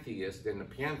pantheist, and the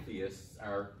pantheists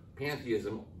are,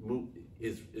 pantheism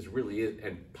is really,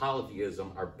 and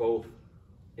polytheism are both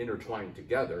intertwined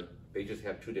together. They just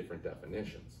have two different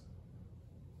definitions.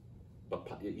 But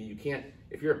you can't,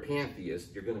 if you're a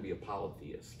pantheist, you're going to be a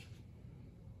polytheist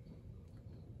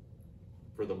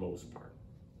for the most part.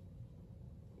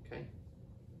 Okay?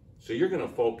 So you're going to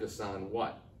focus on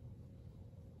what?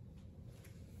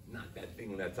 Not that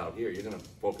thing that's out here. You're going to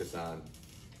focus on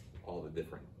all the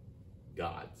different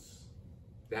gods.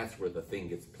 That's where the thing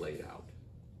gets played out.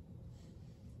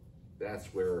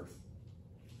 That's where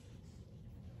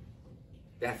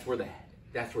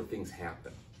things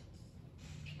happen.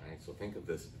 Right? So think of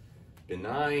this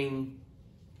benign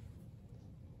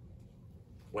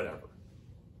whatever.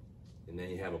 And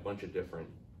then you have a bunch of different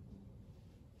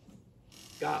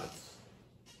gods,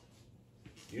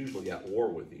 usually at war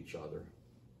with each other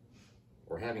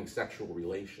or having sexual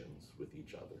relations with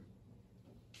each other.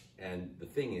 And the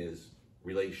thing is,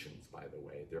 relations, by the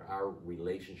way, there are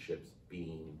relationships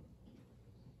being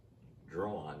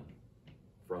drawn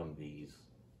from these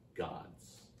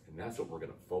gods. And that's what we're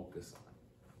going to focus on.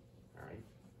 All right?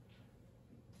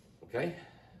 Okay?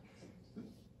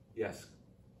 Yes?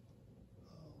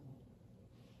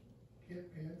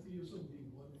 Can't pantheism be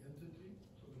one entity?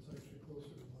 So it's actually closer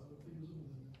to monotheism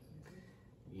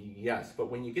than anything? Yes, but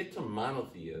when you get to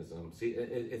monotheism, see,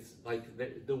 it's like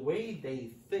the way they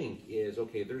think is,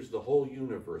 okay, there's the whole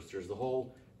universe, there's the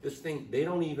whole, this thing, they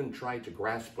don't even try to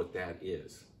grasp what that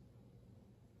is.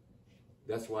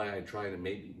 That's why I try to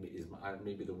maybe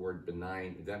the word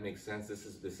benign, does that make sense? This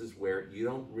is where you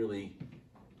don't really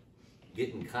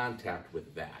get in contact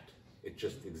with that. It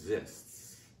just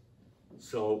exists.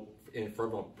 So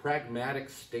from a pragmatic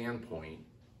standpoint,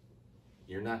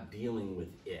 you're not dealing with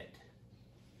it.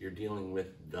 You're dealing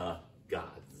with the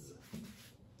gods.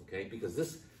 Okay?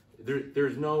 Because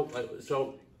there's no,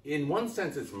 so in one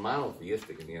sense it's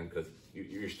monotheistic in the end, because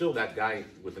you're still that guy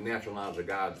with the natural knowledge of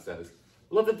God says,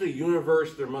 look at the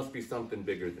universe, there must be something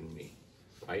bigger than me.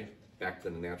 Right? Back to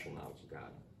the natural knowledge of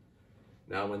God.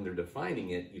 Now, when they're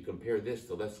defining it, you compare this,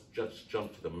 so let's just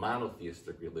jump to the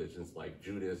monotheistic religions like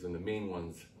Judaism. The main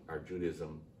ones are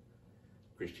Judaism,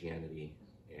 Christianity,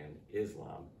 and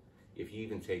Islam. If you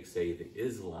even take, say, the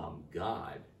Islam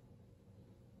God,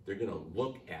 they're going to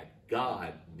look at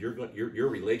God. Your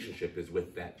relationship is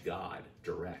with that God,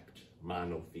 direct,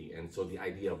 monothe. And so the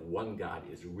idea of one God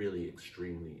is really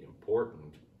extremely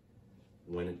important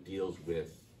when it deals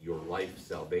with your life,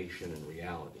 salvation, and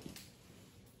reality.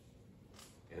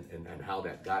 And how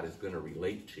that God is going to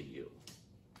relate to you.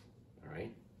 All right?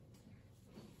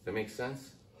 Does that make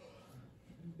sense?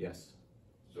 Yes?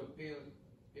 So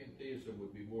pantheism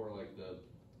would be more like the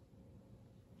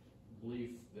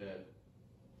belief that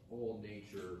all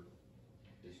nature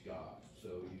is God. So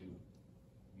you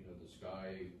know, the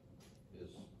sky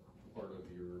is part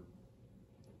of your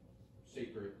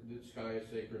sacred, the sky is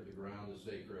sacred, the ground is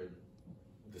sacred.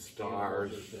 The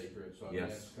stars. Are sacred. So I mean,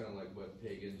 that's kind of like what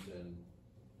pagans and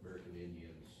American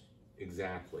Indians.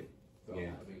 Exactly. felt.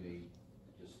 Yeah. I mean,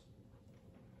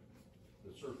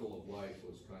 the circle of life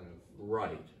was kind of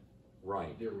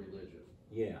right. their religion.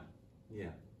 Yeah.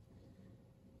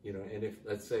 You know, and if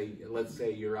let's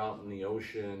say you're out in the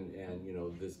ocean and you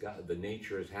know the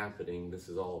nature is happening. This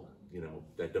is all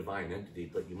that divine entity,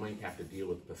 but you might have to deal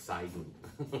with Poseidon,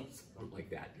 something like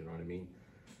that. You know what I mean?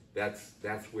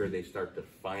 That's where they start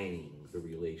defining the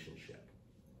relationship.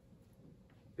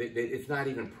 It's not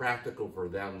even practical for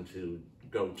them to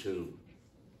go to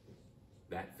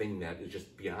that thing that is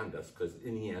just beyond us, because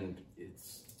in the end,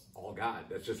 it's all God.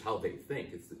 That's just how they think.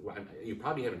 You're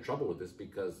probably having trouble with this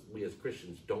because we as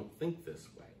Christians don't think this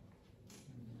way.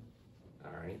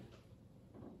 All right?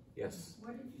 Yes?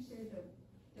 What did you say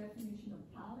the definition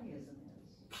of polyism is?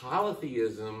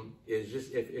 Polytheism is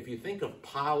just, if you think of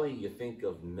poly, you think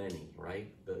of many, right?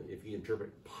 If you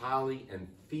interpret poly, and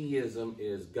theism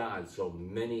is God, so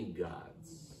many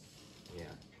gods. Yeah.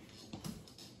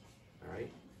 All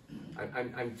right?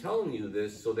 I'm telling you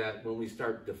this so that when we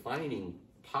start defining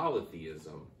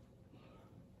polytheism,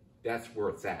 that's where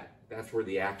it's at. That's where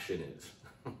the action is.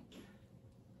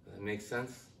 That makes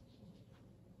sense?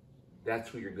 That's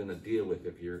who you're going to deal with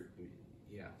if you're,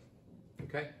 yeah.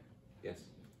 Okay? Yes?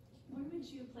 Where would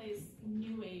you place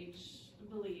New Age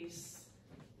beliefs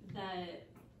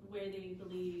where they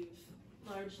believe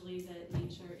largely that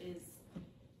nature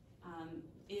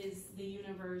is the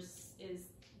universe, is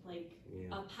like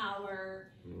a power,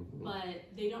 but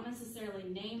they don't necessarily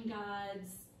name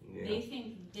gods. Yeah. They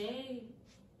think they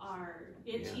are.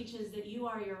 It teaches that you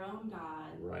are your own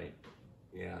God. Right.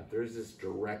 Yeah, there's this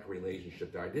direct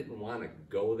relationship there. I didn't want to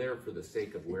go there for the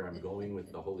sake of where I'm going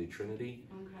with the Holy Trinity,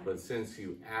 but since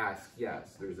you asked,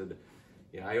 yes,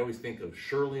 I always think of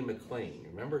Shirley MacLaine.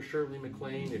 Remember Shirley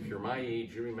MacLaine? If you're my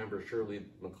age, you remember Shirley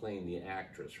MacLaine, the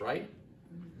actress, right?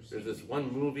 There's this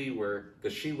one movie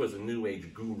because she was a New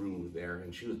Age guru there,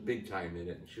 and she was big time in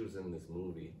it, and she was in this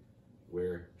movie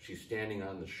where she's standing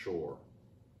on the shore,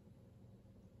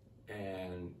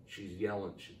 and she's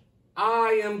yelling,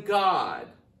 I am God.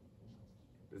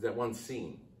 There's that one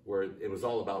scene where it was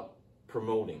all about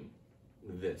promoting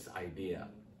this idea.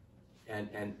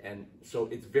 And so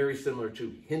it's very similar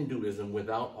to Hinduism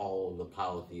without all of the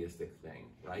polytheistic thing,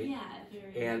 right? Yeah,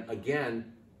 very. And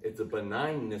again, it's a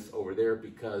benignness over there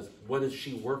because what is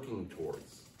she working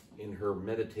towards in her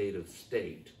meditative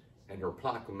state and her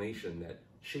proclamation that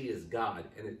she is God?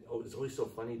 And it's always so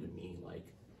funny to me, like,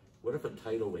 what if a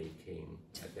tidal wave came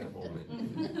at that moment?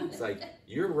 It's like,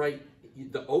 you're right,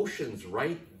 the ocean's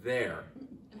right there.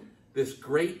 This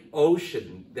great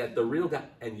ocean that the real God,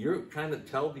 and you're trying to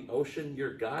tell the ocean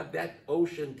you're God? That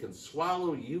ocean can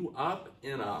swallow you up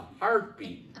in a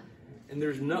heartbeat. And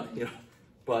there's no,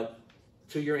 but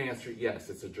to your answer,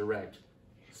 yes, it's a direct.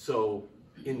 So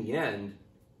in the end,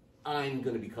 I'm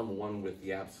going to become one with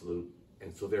the absolute,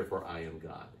 and so therefore I am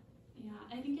God. Yeah,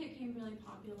 I think it became really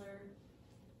popular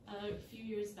a few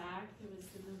years back. There was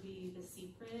the movie The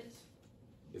Secret.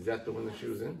 Is that the one that she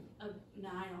was in? No,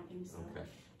 I don't think so. Okay.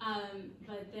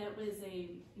 But that was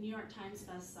a New York Times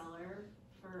bestseller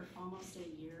for almost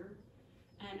a year,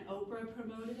 and Oprah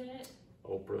promoted it.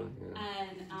 Oprah, yeah.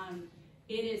 And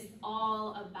it is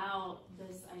all about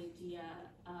this idea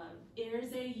of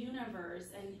there's a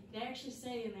universe, and they actually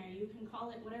say in there, you can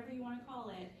call it whatever you want to call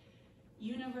it,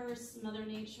 universe, Mother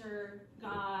Nature,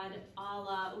 God,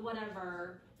 Allah,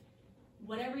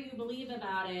 whatever you believe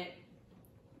about it,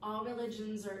 all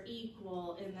religions are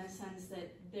equal in the sense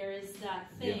that there is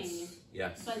that thing. Yes.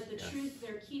 Yes. But the yes. truth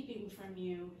they're keeping from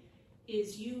you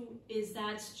is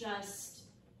that's just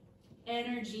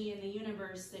energy in the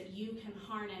universe that you can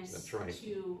harness That's right.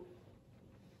 to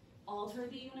alter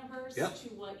the universe Yep. to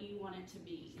what you want it to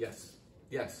be. Yes.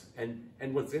 Yes.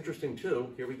 And what's interesting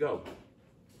too, here we go.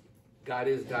 God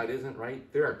is, God isn't,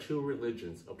 right? There are two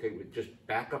religions. Okay, we just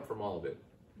back up from all of it.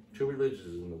 Two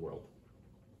religions in the world.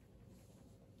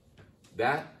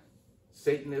 That,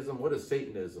 Satanism, what does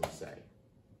Satanism say?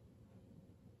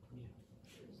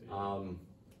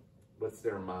 What's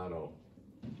their motto?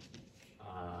 Did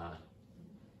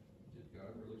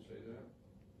God really say that?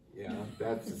 Yeah,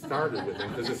 that's started with him,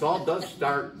 because this all does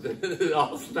start, it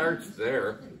all starts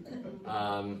there.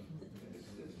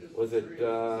 Was it,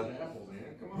 Apple,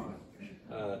 man, come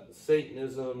on.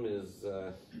 Satanism is,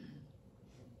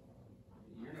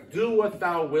 do what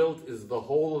thou wilt is the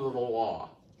whole of the law.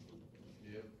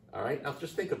 Yep. All right, now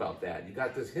just think about that. You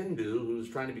got this Hindu who's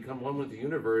trying to become one with the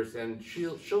universe, and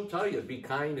she'll tell you, be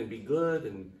kind and be good,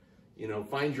 and you know,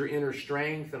 find your inner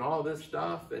strength and all this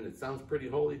stuff, and it sounds pretty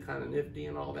holy, kind of nifty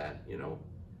and all that, you know.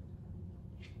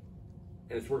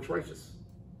 And it's works righteous.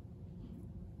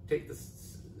 Take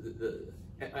this,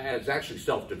 it's actually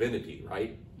self-divinity,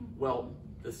 right? Well,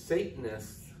 the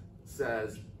Satanist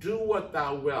says, do what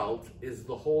thou wilt is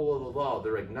the whole of the law.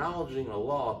 They're acknowledging a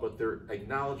law, but they're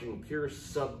acknowledging pure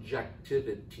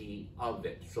subjectivity of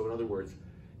it. So in other words,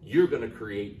 you're going to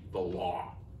create the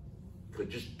law. But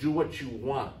just do what you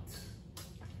want.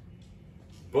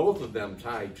 Both of them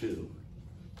tie to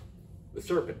the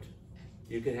serpent.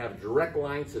 You can have direct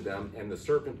lines to them, and the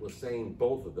serpent was saying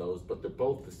both of those, but they're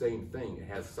both the same thing. It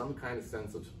has some kind of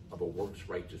sense of a works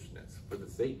righteousness. For the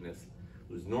Satanist,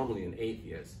 who's normally an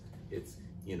atheist, it's,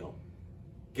 you know,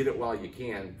 get it while you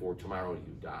can, for tomorrow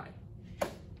you die.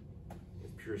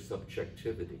 It's pure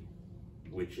subjectivity,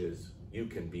 which is you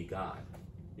can be God.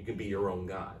 You can be your own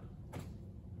God.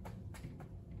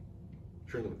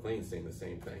 Shirley MacLaine's saying the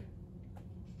same thing.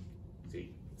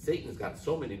 See, Satan's got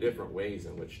so many different ways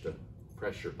in which to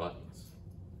press your buttons.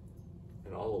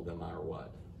 And all of them are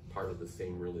what? Part of the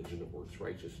same religion of works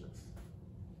righteousness.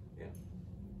 Yeah.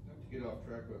 Not to get off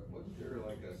track, but wasn't there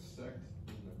like a sect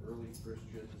in the early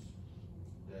Christians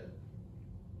that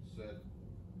said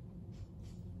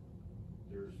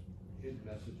there's hidden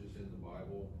messages in the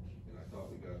Bible, and I thought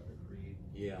we got the creed?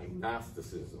 Yeah,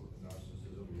 Gnosticism.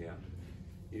 Gnosticism. Yeah.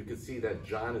 You can see that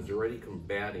John is already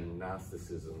combating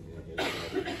Gnosticism in his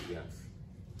letters, yes.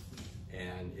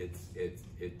 And it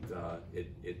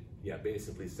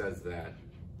basically says that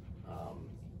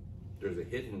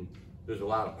there's a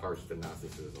lot of parts to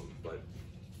Gnosticism, but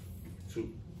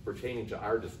pertaining to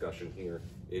our discussion here,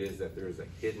 it is that there is a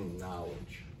hidden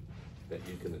knowledge that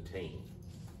you can attain.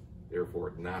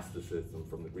 Therefore, Gnosticism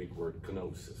from the Greek word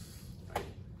kenosis, right?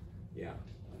 Yeah,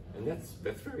 and that's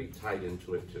very tied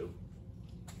into it too.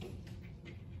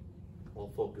 All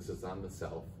focuses on the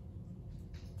self.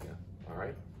 Yeah, all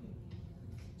right?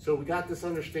 So we got this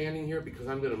understanding here, because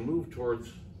I'm going to move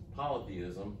towards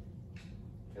polytheism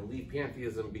and leave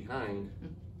pantheism behind.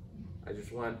 I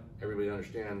just want everybody to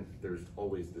understand there's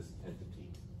always this entity.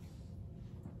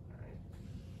 All right.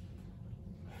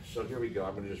 So here we go.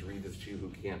 I'm going to just read this to you who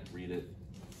can't read it.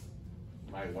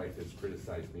 My wife has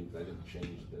criticized me because I didn't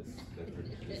change this.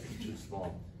 This is too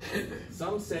small.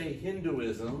 Some say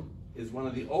Hinduism is one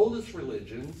of the oldest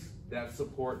religions that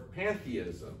support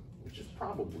pantheism, which is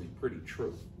probably pretty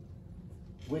true,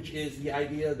 which is the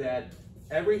idea that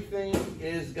everything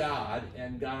is God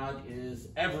and God is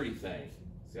everything.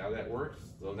 See how that works?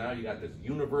 So now you got this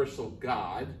universal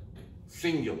God,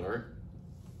 singular,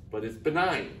 but it's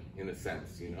benign in a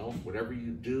sense, you know? Whatever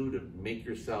you do to make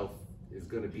yourself is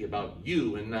going to be about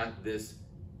you and not this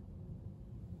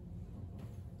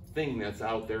thing that's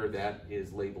out there that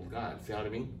is labeled God. See what I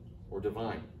mean? Or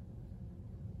divine.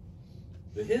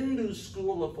 The Hindu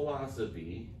school of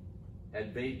philosophy,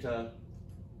 Advaita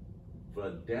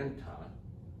Vedanta,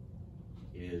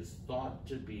 is thought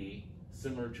to be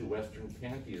similar to Western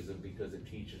pantheism because it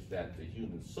teaches that the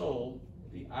human soul,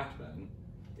 the Atman,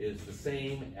 is the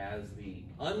same as the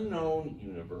unknown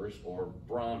universe, or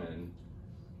Brahman.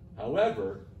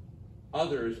 However,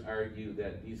 others argue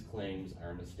that these claims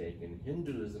are mistaken.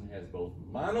 Hinduism has both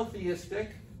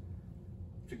monotheistic,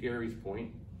 to Gary's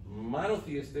point,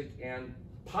 monotheistic and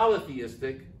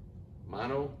polytheistic,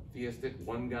 monotheistic,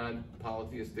 one God,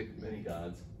 polytheistic, many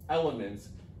gods, elements,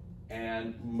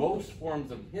 and most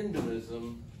forms of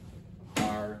Hinduism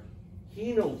are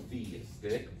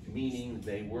henotheistic, meaning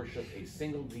they worship a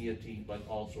single deity but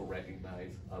also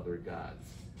recognize other gods.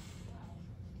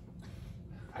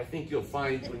 I think you'll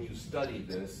find when you study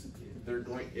this,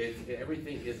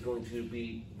 everything is going to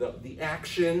be, the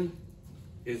action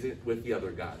isn't with the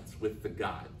other gods, with the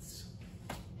gods.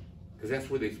 Because that's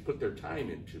where they put their time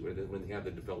into, when they have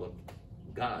the developed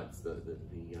gods, the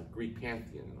Greek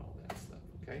pantheon and all that stuff,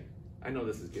 okay? I know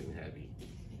this is getting heavy.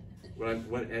 What I'm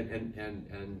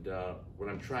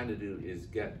trying to do is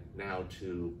get now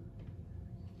to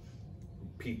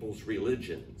people's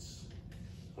religions,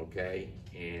 okay?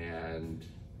 And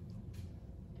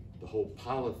the whole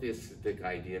polytheistic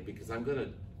idea, because I'm going to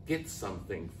get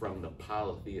something from the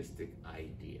polytheistic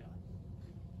idea.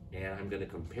 And I'm going to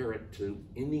compare it to,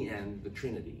 in the end, the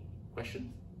Trinity.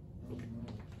 Question? Okay.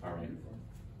 All right.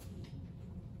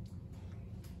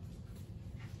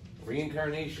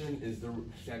 Reincarnation is the,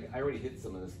 I already hit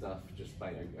some of this stuff just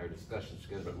by our discussions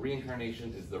together, but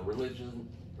reincarnation is the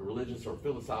religious or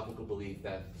philosophical belief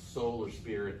that the soul or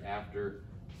spirit after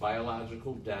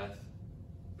biological death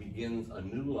begins a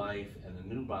new life and a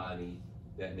new body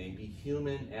that may be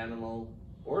human, animal,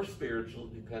 or spiritual,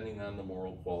 depending on the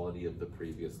moral quality of the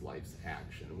previous life's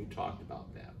action. And we talked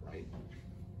about that, right?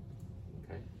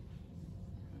 Okay.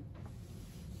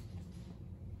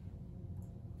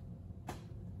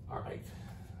 All right.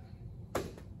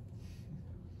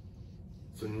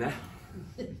 So now,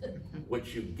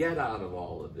 what you get out of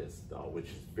all of this, though, which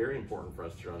is very important for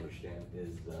us to understand,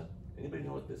 is anybody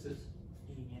know what this is?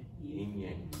 Yin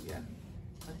Yang. Yeah.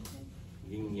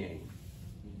 Yin Yang.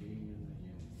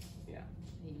 Yeah.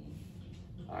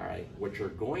 All right. What you're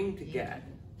going to get,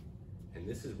 and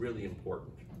this is really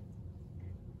important,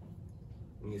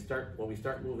 when we start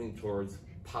moving towards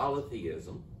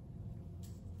polytheism,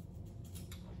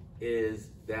 is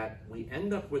that we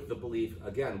end up with the belief,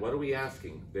 again, what are we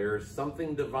asking? There's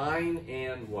something divine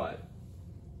and what?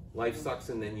 Life sucks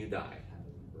and then you die,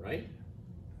 right?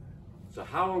 So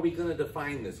how are we going to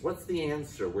define this? What's the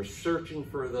answer? We're searching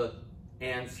for the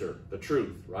answer, the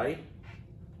truth, right?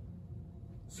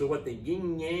 So what the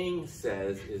yin yang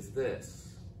says is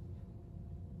this: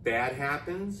 bad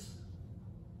happens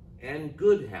and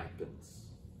good happens.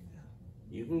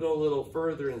 You can go a little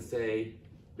further and say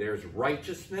there's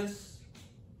righteousness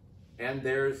and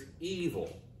there's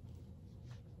evil,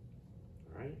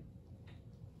 all right?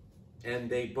 And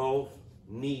they both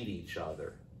need each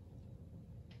other.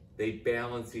 They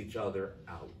balance each other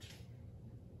out.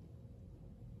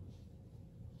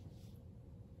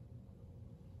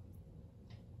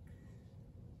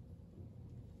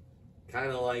 Kind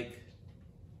of like,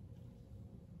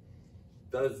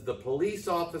 does the police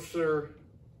officer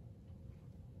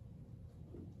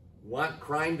want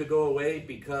crime to go away?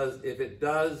 Because if it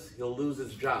does, he'll lose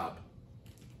his job.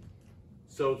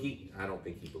 So I don't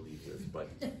think he believes this,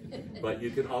 but you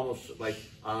can almost,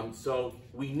 so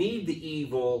we need the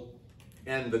evil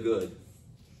and the good.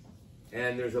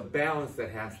 And there's a balance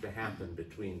that has to happen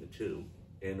between the two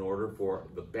in order for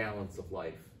the balance of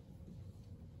life.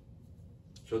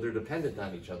 So they're dependent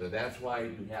on each other. That's why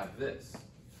you have this.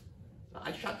 Now,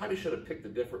 I probably should have picked a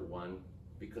different one,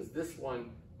 because this one,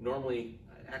 normally,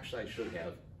 actually I should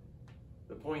have.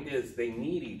 The point is, they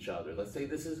need each other. Let's say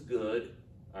this is good,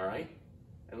 all right?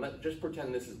 And let's just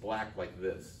pretend this is black like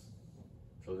this.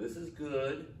 So this is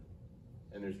good,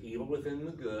 and there's evil within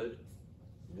the good.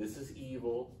 This is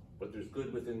evil, but there's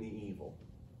good within the evil.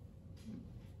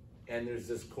 And there's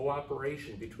this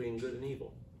cooperation between good and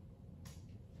evil.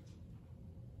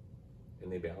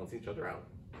 And they balance each other out.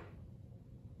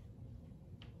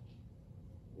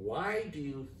 Why do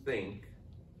you think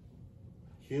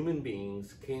human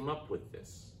beings came up with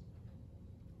this?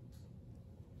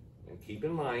 And keep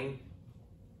in mind,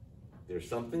 there's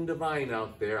something divine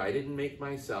out there I didn't make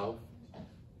myself,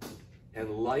 and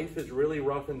life is really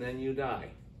rough and then you die.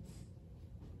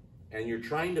 And you're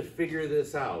trying to figure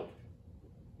this out.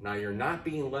 Now, you're not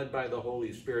being led by the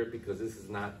Holy Spirit, because this is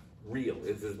not real.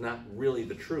 This is not really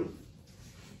the truth.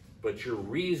 But you're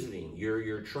reasoning,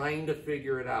 you're trying to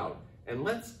figure it out. And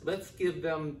let's give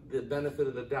them the benefit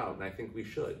of the doubt, and I think we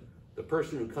should. The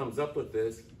person who comes up with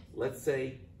this, let's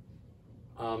say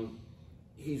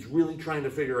he's really trying to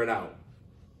figure it out.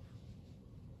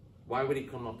 Why would he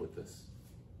come up with this?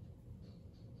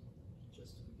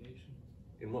 Justification.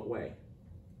 In what way?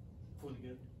 For the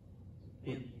good.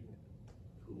 And the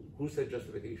evil. Who said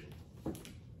justification?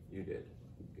 You did.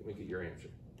 Let me get your answer.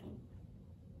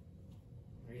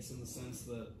 I guess in the sense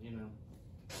that,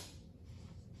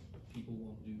 people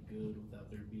won't do good without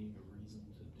there being a reason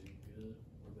to do good,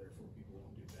 or therefore people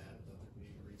won't do bad without there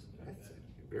being a reason to do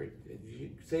bad. You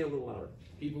say a little louder.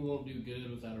 People won't do good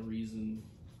without a reason,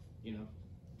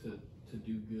 to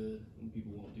do good, and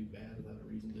people won't do bad without a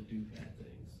reason to do bad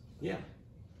things. Yeah.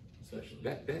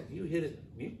 That you hit it,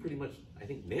 you pretty much, I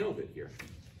think, nailed it here.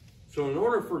 So in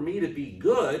order for me to be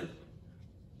good,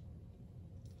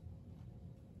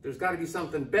 there's got to be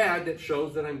something bad that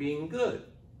shows that I'm being good.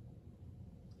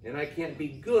 And I can't be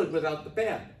good without the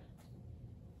bad.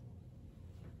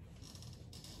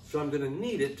 So I'm going to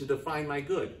need it to define my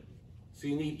good. So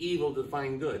you need evil to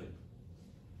define good.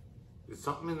 Did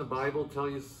something in the Bible tell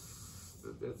you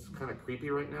that's kind of creepy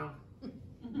right now?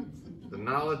 The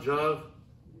knowledge of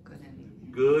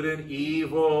good and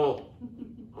evil.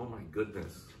 Oh my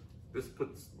goodness. This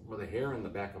puts the hair on the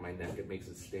back of my neck. It makes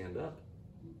it stand up.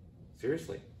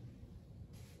 Seriously.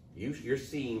 You're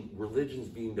seeing religions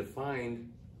being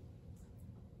defined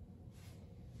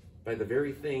by the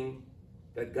very thing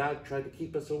that God tried to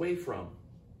keep us away from.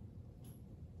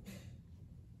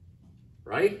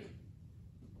 Right?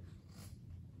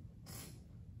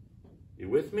 You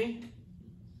with me?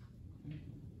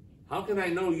 How can I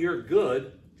know you're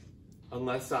good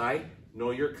unless I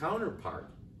know your counterpart?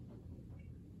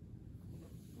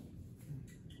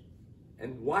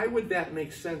 And why would that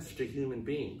make sense to human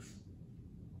beings?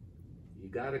 You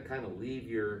got to kind of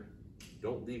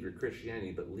don't leave your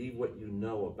Christianity, but leave what you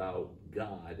know about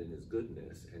God and his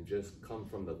goodness and just come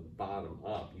from the bottom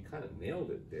up. You kind of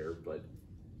nailed it there, but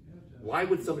why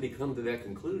would somebody come to that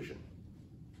conclusion?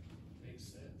 Makes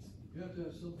sense. You have to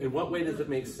have something. In what way does it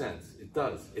make sense? It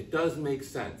does. It does make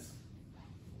sense.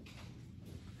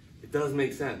 It does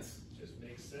make sense. Just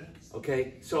makes sense.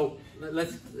 Okay, so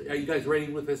are you guys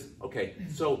ready with this? Okay,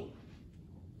 so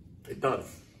it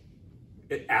does.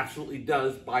 It absolutely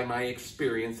does by my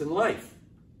experience in life.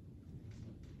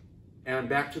 And I'm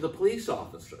back to the police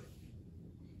officer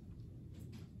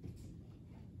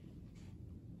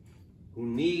who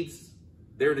needs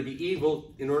there to be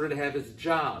evil in order to have his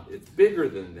job. It's bigger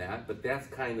than that, but that's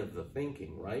kind of the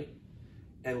thinking, right?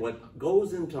 And what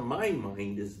goes into my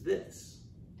mind is this.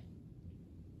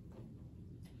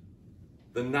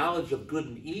 The knowledge of good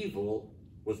and evil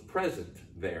was present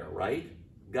there, right?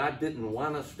 God didn't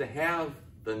want us to have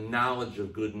the knowledge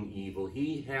of good and evil.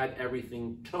 He had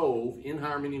everything tov, in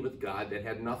harmony with God, that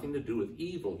had nothing to do with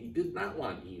evil. He did not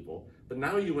want evil. But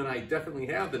now you and I definitely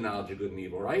have the knowledge of good and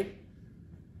evil, right?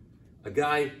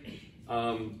 An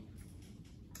old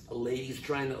lady's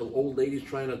trying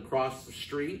to cross the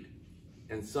street,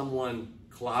 and someone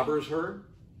clobbers her.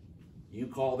 You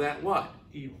call that what?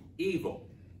 Evil. Evil.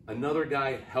 Another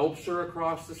guy helps her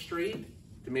across the street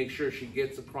to make sure she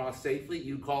gets across safely.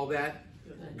 You call that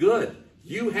good.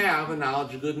 You have a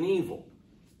knowledge of good and evil,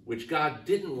 which God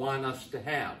didn't want us to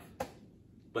have.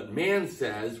 But man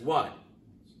says what?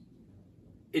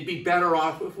 It'd be better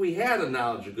off if we had a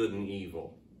knowledge of good and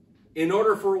evil. In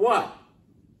order for what?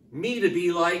 Me to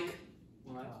be like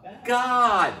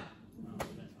God.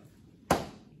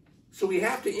 So we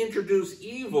have to introduce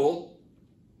evil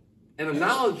and a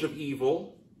knowledge of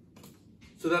evil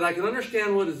so that I can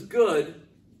understand what is good,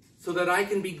 so that I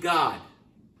can be God.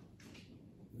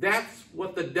 That's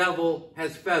what the devil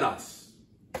has fed us.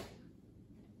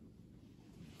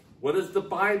 What does the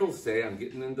Bible say? I'm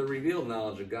getting into the revealed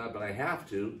knowledge of God, but I have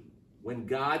to. When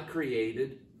God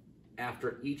created,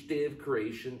 after each day of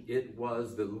creation, it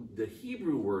was, the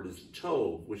Hebrew word is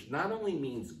tov, which not only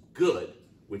means good,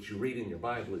 which you read in your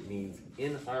Bible, it means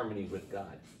in harmony with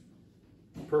God.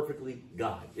 Perfectly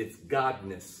God. It's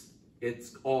godness.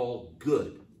 It's all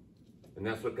good. And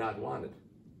that's what God wanted.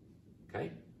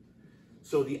 Okay?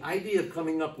 So the idea of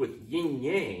coming up with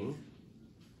yin-yang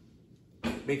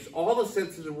makes all the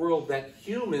sense in the world that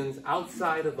humans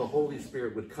outside of the Holy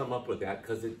Spirit would come up with that,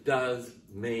 because it does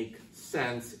make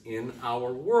sense in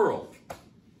our world.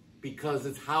 Because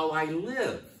it's how I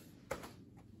live.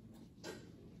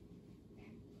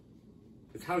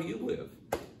 It's how you live.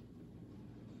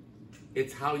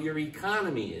 It's how your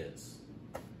economy is.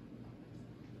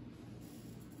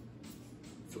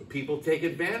 So people take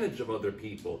advantage of other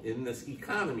people in this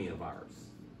economy of ours.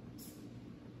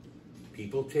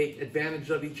 People take advantage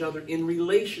of each other in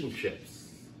relationships.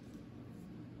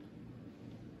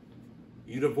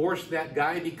 You divorce that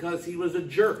guy because he was a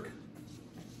jerk.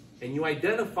 And you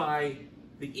identify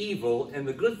the evil, and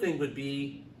the good thing would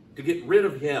be to get rid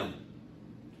of him.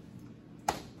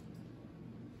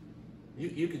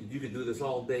 You could do this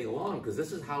all day long, because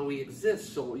this is how we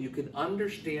exist, so you can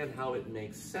understand how it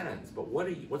makes sense. But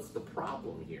what's the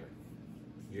problem here?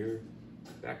 You're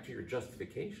back to your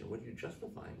justification. What are you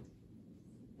justifying?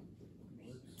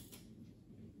 Your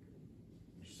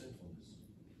sinfulness.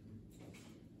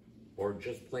 Or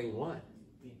just plain what?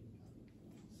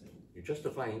 You're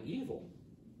justifying evil.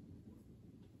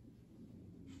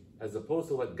 As opposed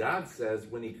to what God says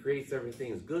when he creates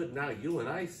everything is good. Now you and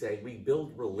I say we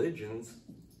build religions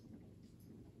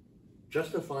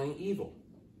justifying evil.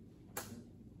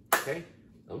 Okay?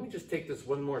 Now let me just take this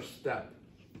one more step.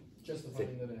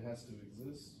 Justifying that it has to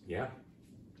exist. Yeah.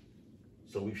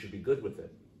 So we should be good with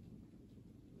it.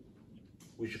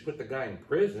 We should put the guy in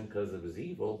prison because of his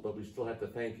evil, but we still have to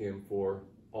thank him for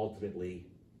ultimately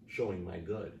showing my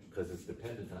good, because it's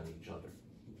dependent on each other.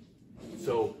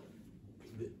 So,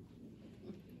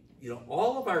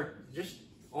 all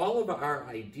of our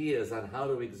ideas on how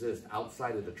to exist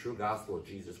outside of the true gospel of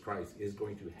Jesus Christ is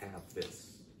going to have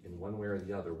this in one way or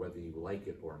the other, whether you like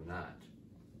it or not.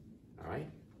 All right?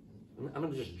 I'm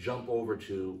going to just jump over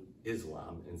to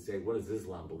Islam and say, what does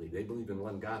Islam believe? They believe in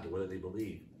one God, but what do they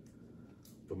believe?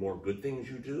 The more good things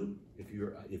you do, if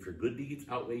your good deeds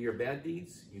outweigh your bad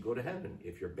deeds, you go to heaven.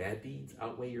 If your bad deeds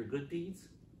outweigh your good deeds,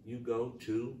 you go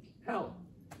to hell.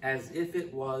 As if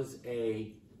it was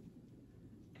a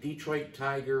Detroit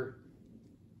Tiger,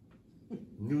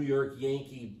 New York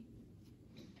Yankee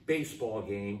baseball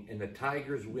game and the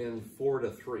Tigers win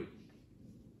 4-3.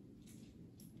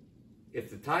 If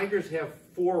the Tigers have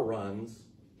 4 runs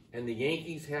and the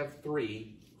Yankees have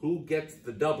 3, who gets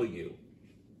the W?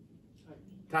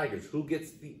 Tigers. Who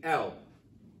gets the L?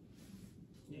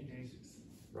 Yankees.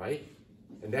 Right?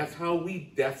 And that's how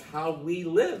we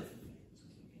live.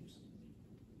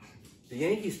 The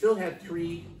Yankees still had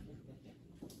 3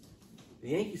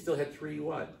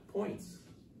 what? Points.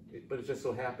 But it just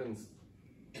so happens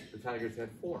the Tigers had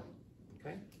 4.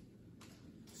 Okay?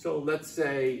 So let's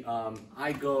say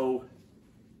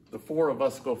the 4 of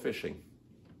us go fishing.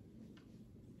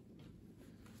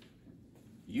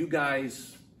 You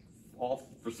guys, all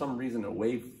for some reason, a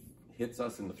wave hits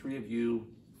us and the 3 of you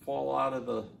fall out of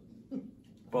the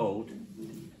boat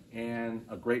and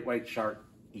a great white shark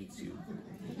eats you.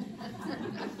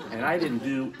 And I didn't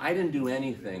do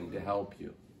anything to help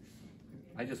you.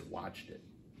 I just watched it.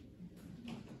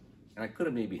 And I could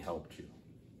have maybe helped you,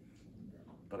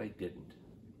 but I didn't.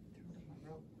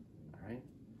 All right?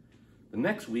 The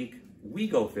next week, we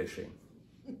go fishing.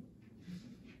 1,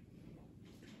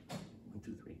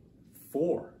 2, 3,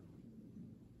 4.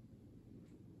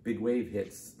 Big wave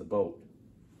hits the boat.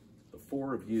 The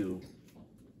 4 of you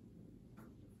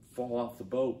fall off the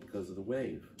boat because of the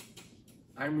wave.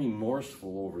 I'm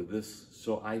remorseful over this,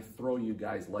 so I throw you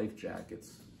guys life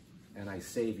jackets and I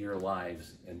save your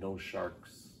lives and no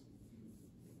sharks.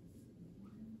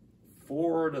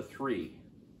 4-3.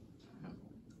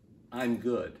 I'm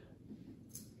good.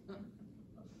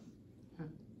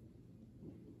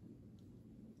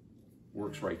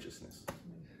 Works righteousness.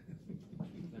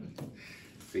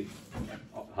 See?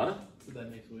 Huh? So that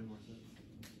makes way more sense.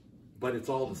 But it's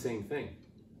all the same thing.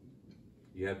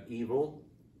 You have evil,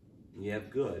 and you have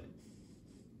good.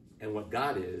 And what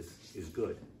God is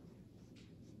good.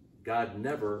 God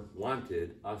never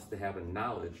wanted us to have a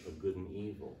knowledge of good and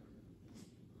evil.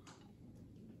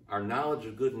 Our knowledge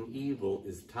of good and evil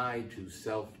is tied to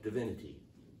self-divinity,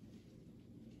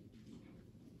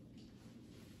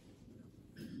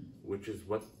 which is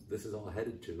what this is all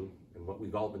headed to and what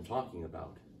we've all been talking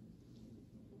about.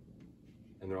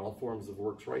 And they're all forms of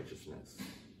works righteousness.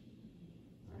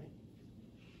 Right?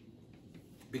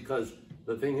 Because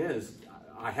the thing is,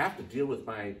 I have to deal with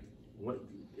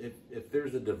if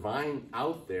there's a divine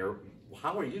out there,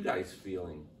 how are you guys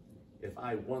feeling if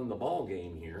I won the ball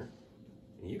game here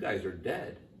and you guys are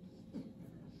dead?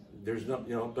 There's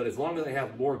no, but as long as I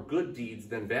have more good deeds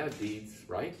than bad deeds,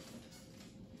 right?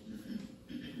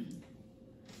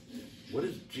 What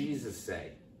does Jesus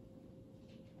say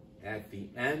at the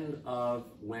end of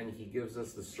when he gives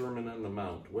us the Sermon on the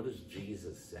Mount? What does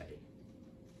Jesus say?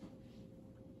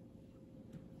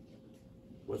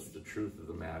 What's the truth of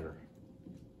the matter?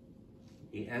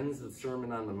 He ends the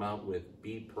Sermon on the Mount with,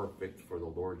 "Be perfect, for the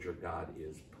Lord your God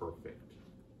is perfect."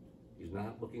 He's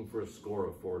not looking for a score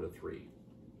of 4-3.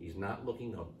 He's not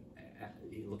looking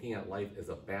at life as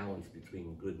a balance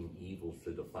between good and evil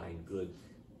to define good.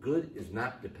 Good is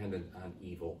not dependent on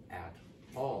evil at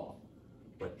all.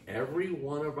 But every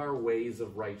one of our ways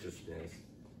of righteousness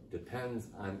depends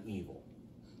on evil.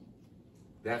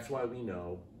 That's why we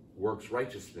know works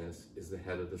righteousness is the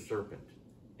head of the serpent.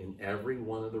 In every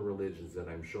one of the religions that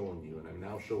I'm showing you, and I'm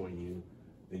now showing you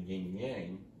the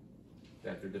yin-yang,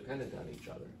 that they're dependent on each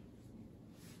other.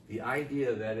 The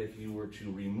idea that if you were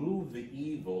to remove the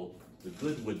evil, the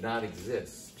good would not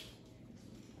exist.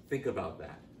 Think about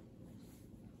that.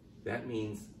 That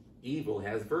means evil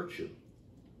has virtue.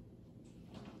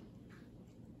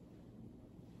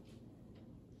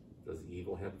 Does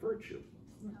evil have virtue?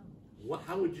 No.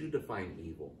 How would you define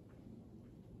evil?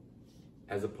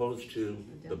 As opposed to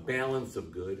the balance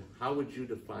of good, how would you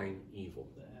define evil?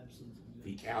 The absence of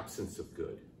good. The absence of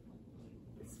good.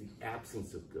 It's the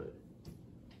absence of good.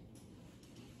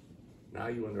 Now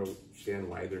you understand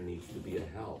why there needs to be a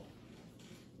hell.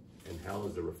 And hell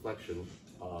is a reflection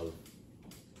of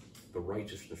the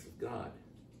righteousness of God.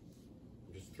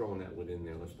 I'm just throwing that one in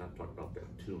there. Let's not talk about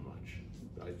that too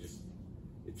much.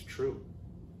 It's true.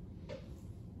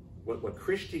 What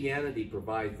Christianity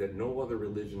provides that no other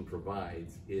religion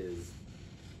provides is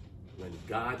when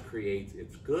God creates,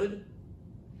 it's good.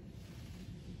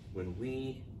 When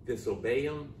we disobey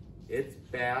Him, it's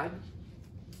bad.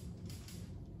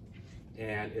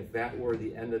 And if that were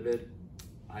the end of it,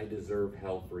 I deserve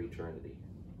hell for eternity.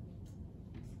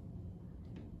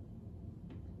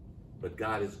 But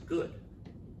God is good.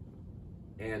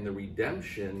 And the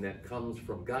redemption that comes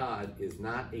from God is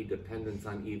not a dependence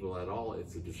on evil at all.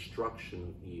 It's a destruction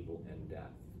of evil and death.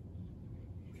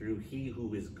 Through He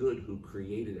who is good, who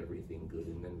created everything good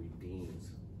and then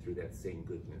redeems through that same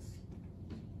goodness.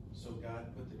 So God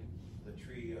put the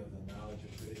tree of the knowledge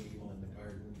of good and evil in the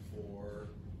garden for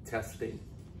testing.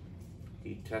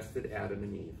 He tested Adam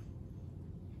and Eve.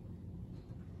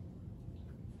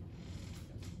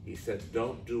 He said,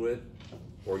 don't do it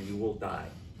or you will die.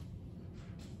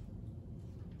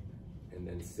 And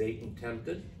then Satan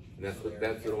tempted. And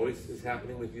that's what always is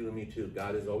happening with you and me too.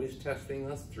 God is always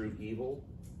testing us through evil.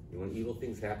 And when evil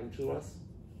things happen to us,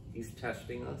 He's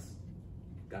testing us.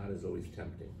 God is always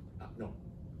tempting. No.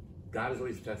 God is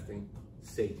always testing.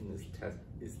 Satan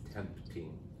is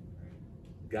tempting.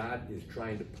 God is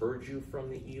trying to purge you from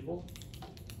the evil,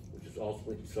 which is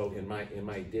also, so in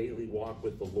my daily walk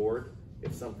with the Lord,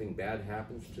 if something bad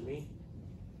happens to me,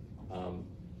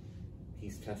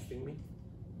 He's testing me,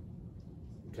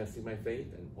 testing my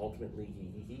faith, and ultimately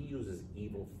He uses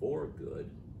evil for good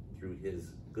through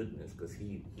His goodness, because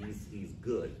He's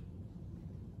good.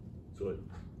 So,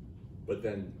 but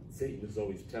then Satan is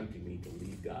always tempting me to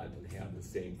leave God and have the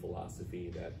same philosophy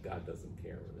that God doesn't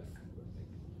care, or that kind of thing.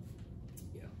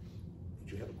 Yeah.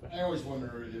 Did you have a question? I always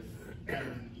wonder if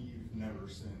Adam and Eve never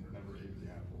sinned or never ate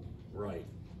the apple. Right.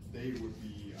 They would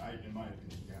be, in my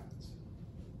opinion, gods.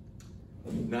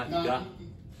 Not God.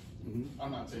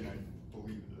 I'm not saying I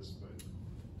believe this,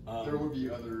 but there would be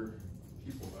other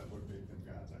people that would make them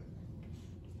gods, I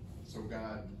think. So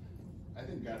God, I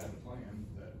think God had a plan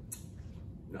that...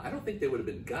 No, I don't think they would have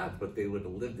been gods, but they would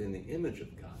have lived in the image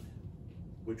of God,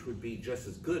 which would be just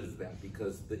as good as that,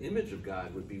 because the image of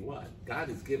God would be what? God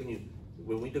has given you,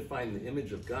 when we define the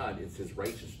image of God, it's His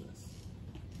righteousness.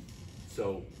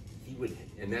 So He would,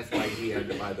 and that's why He had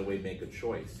to, by the way, make a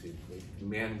choice.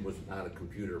 Man was not a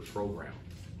computer program,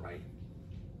 right?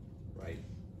 Right?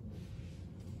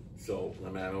 So, I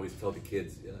mean, I always tell the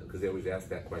kids, because they always ask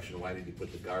that question, why did He put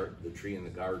the tree in the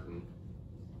garden?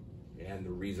 And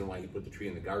the reason why He put the tree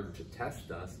in the garden to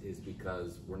test us is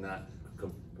because we're not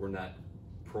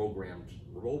programmed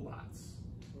robots.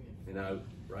 You know,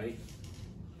 right?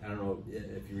 I don't know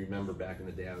if you remember back in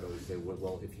the day, I would always say,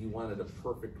 well, if you wanted a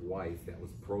perfect wife that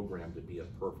was programmed to be a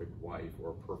perfect wife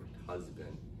or a perfect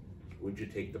husband, would you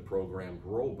take the programmed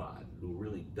robot who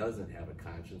really doesn't have a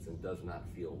conscience and does not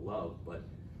feel love, but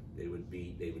they would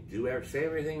say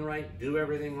everything right, do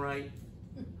everything right,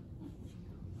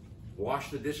 wash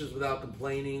the dishes without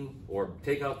complaining, or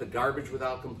take out the garbage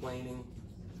without complaining,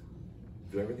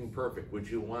 do everything perfect? Would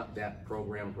you want that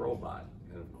programmed robot?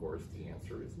 And of course, the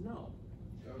answer is no.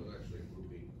 That was actually a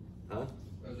movie. Huh?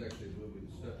 That was actually a movie,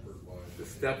 The Stepford Wives. The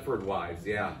Stepford Wives,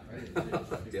 yeah. I didn't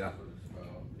see it. Yeah.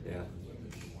 Yeah.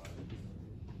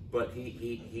 But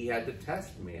he had to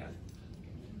test man.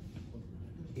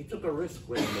 He took a risk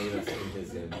when He made us in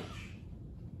His image.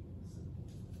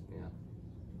 Yeah.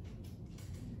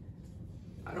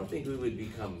 I don't think we would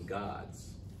become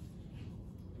gods,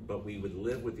 but we would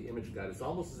live with the image of God. It's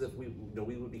almost as if we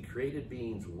would be created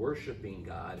beings worshiping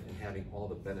God and having all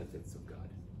the benefits of God.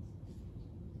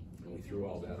 And we threw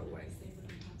all that away.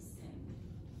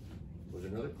 Was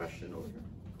there another question over here?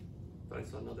 Thought I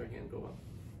saw another hand go up.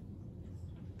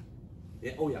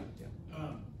 Yeah. Oh yeah. Yeah.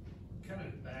 Kind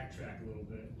of backtrack a little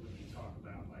bit when you talk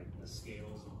about like the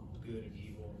scales of good and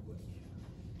evil.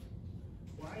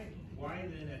 Why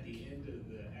then at the end of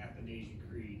the Athanasian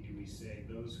Creed do we say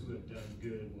those who have done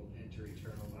good will enter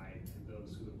eternal life and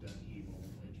those who have done evil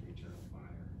will enter eternal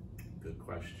fire? Good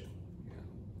question. Yeah.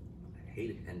 I hate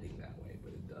it ending that way,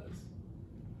 but it does.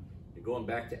 You're going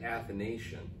back to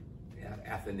Athanasius,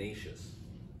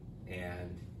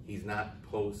 and he's not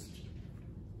post.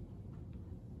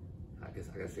 I guess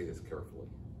I gotta say this carefully.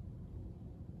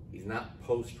 He's not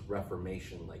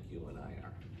post-Reformation like you and I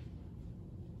are.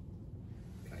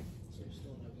 Okay? So you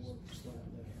still have work still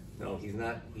out there. No, he's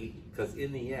not. Because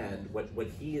in the end, what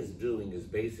he is doing is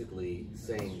basically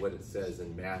saying what it says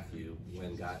in Matthew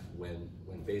when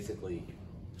basically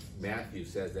Matthew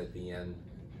says at the end,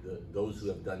 those who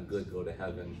have done good go to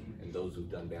heaven, and those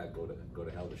who've done bad go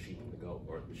to hell. The sheep and the goat,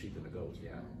 or the sheep and the goats.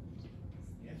 Yeah.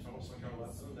 Yeah, it's almost like our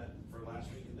lesson that for last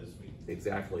week and this week.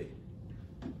 Exactly.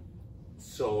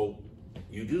 So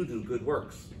you do good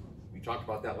works. We talked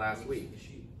about that last week.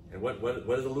 And what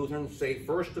does the Lutheran say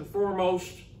first and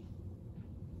foremost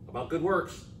about good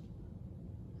works?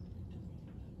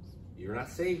 You're not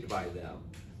saved by them,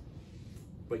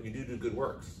 but you do good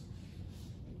works.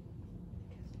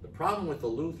 The problem with the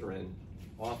Lutheran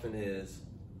often is,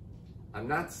 I'm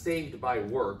not saved by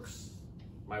works.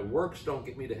 My works don't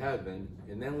get me to heaven,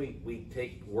 and then we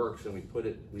take works and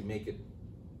we make it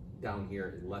down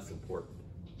here less important.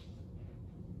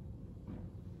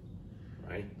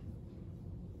 Right?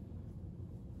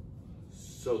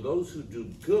 So those who do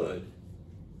good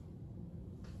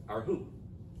are who?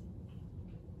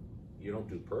 You don't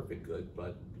do perfect good,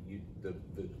 but the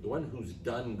one who's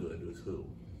done good is who?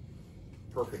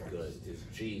 Perfect good is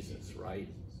Jesus, right?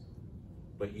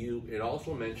 But it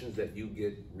also mentions that you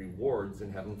get rewards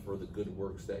in heaven for the good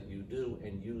works that you do,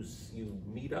 and you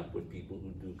meet up with people who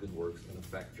do good works and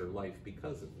affect your life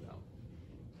because of them.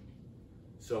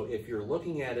 So if you're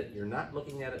looking at it, you're not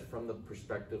looking at it from the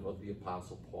perspective of the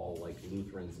Apostle Paul, like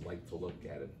Lutherans like to look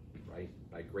at it, right?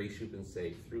 By grace you've been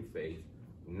saved through faith,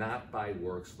 not by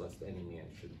works, lest any man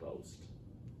should boast.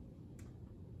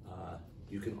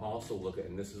 You can also look at,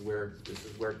 and this is where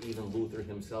even Luther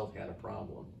himself had a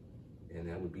problem, and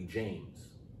that would be James,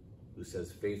 who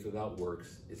says faith without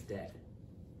works is dead.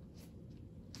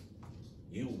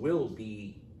 You will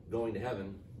be going to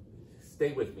heaven.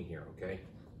 Stay with me here, okay?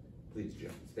 Please,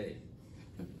 Jim, stay.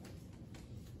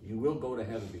 You will go to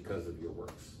heaven because of your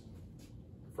works.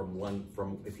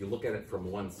 If you look at it from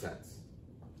one sense,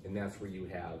 and that's where you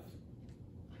have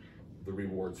the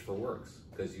rewards for works,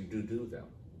 because you do them.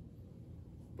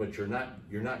 But you're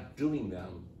not doing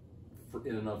them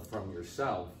in and of from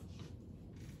yourself.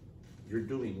 You're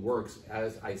doing works,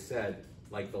 as I said,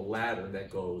 like the ladder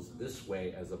that goes this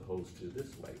way as opposed to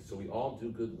this way. So we all do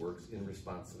good works in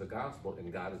response to the gospel,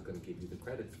 and God is going to give you the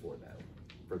credits for that,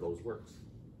 for those works.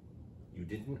 You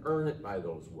didn't earn it by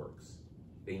those works.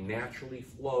 They naturally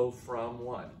flow from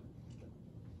what?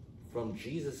 From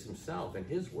Jesus himself and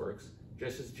his works,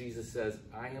 just as Jesus says,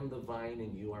 I am the vine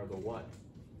and you are the what?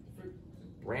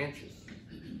 Branches.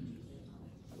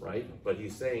 Right? But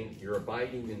he's saying, you're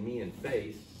abiding in me in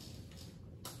faith,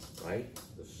 right?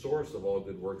 The source of all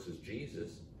good works is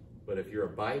Jesus. But if you're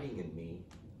abiding in me,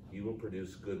 you will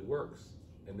produce good works.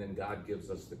 And then God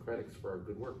gives us the credits for our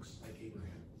good works. Like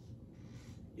Abraham.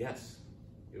 Yes.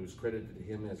 It was credited to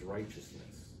him as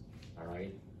righteousness. All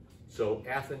right? So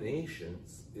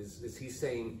Athanasius he's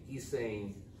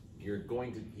saying you're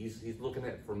going to, he's looking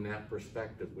at it from that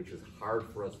perspective, which is hard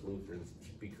for us Lutherans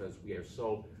because we are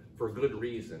so, for good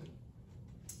reason,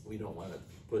 we don't want to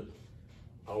put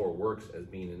our works as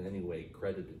being in any way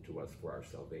credited to us for our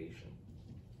salvation.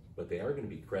 But they are going to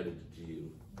be credited to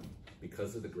you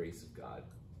because of the grace of God,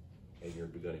 and you're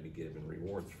going to be given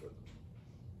rewards for them.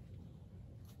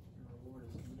 Your reward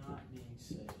is not being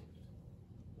saved,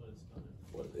 but it's done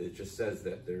it. Well, it just says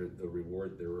that there are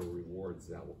rewards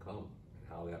that will come.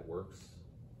 How that works,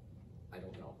 I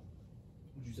don't know.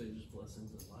 Would you say just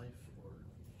blessings in life, or?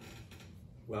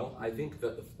 Well, I think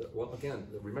well, again,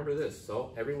 remember this.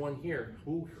 So everyone here,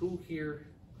 who here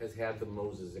has had the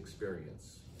Moses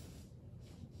experience?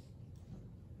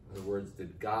 In other words,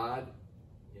 did God,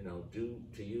 do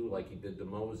to you like he did to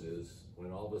Moses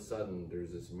when all of a sudden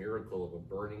there's this miracle of a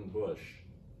burning bush,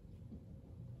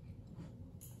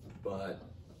 but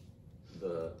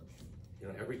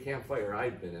every campfire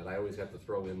I've been at, I always have to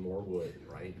throw in more wood,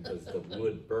 right? Because the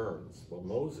wood burns. Well,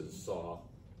 Moses saw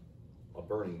a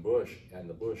burning bush, and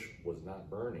the bush was not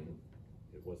burning.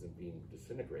 It wasn't being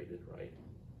disintegrated, right?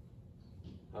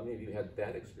 How many of you had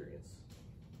that experience?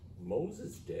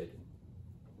 Moses did.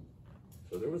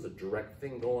 So there was a direct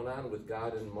thing going on with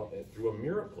God through a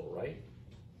miracle, right?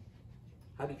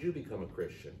 How did you become a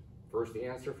Christian? First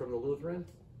answer from the Lutheran,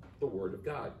 the Word of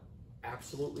God.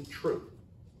 Absolutely true.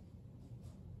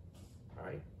 All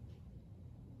right?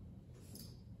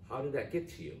 How did that get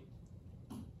to you?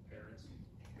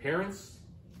 Parents?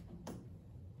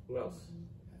 Who else?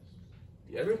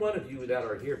 Every one of you that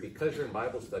are here, because you're in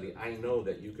Bible study, I know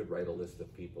that you could write a list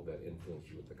of people that influenced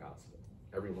you with the gospel.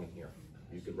 Everyone here.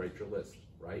 You could write your list,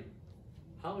 right?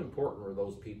 How important were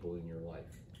those people in your life?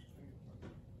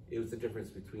 It was the difference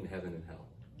between heaven and hell.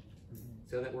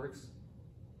 See how that works?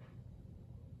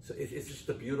 So it's just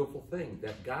a beautiful thing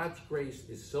that God's grace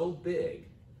is so big,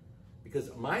 because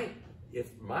what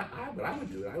I would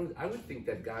do, I would think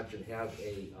that God should have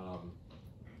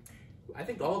I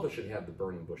think all of us should have the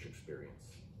burning bush experience,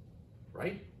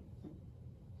 right?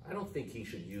 I don't think he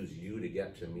should use you to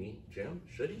get to me, Jim,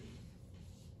 should he?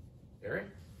 Eric?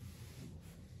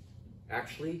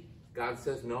 Actually, God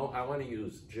says, no, I want to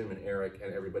use Jim and Eric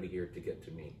and everybody here to get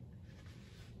to me.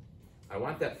 I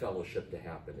want that fellowship to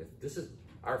happen.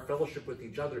 Our fellowship with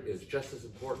each other is just as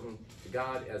important to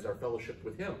God as our fellowship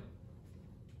with him.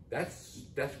 That's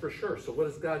for sure. So what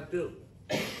does God do?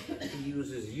 He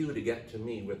uses you to get to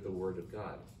me with the word of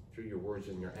God, through your words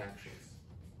and your actions,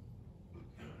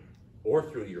 or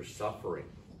through your suffering.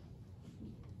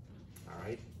 All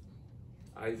right?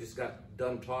 I just got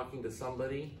done talking to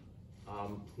somebody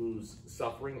who's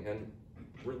suffering and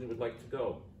really would like to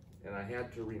go. And I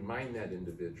had to remind that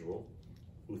individual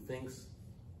who thinks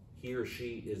he or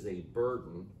she is a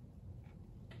burden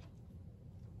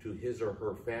to his or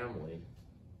her family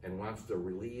and wants to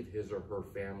relieve his or her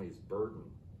family's burden.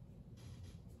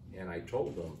 And I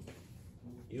told them,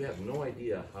 you have no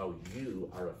idea how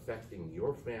you are affecting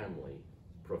your family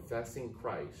professing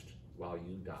Christ while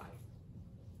you die.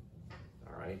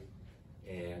 All right?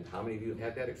 And how many of you have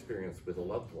had that experience with a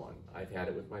loved one? I've had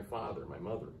it with my father, my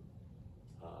mother,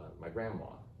 my grandma.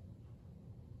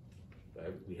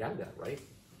 We have that, right?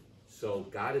 So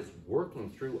God is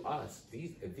working through us.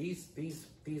 These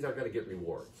are going to get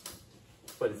rewards.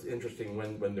 But it's interesting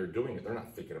when they're doing it, they're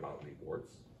not thinking about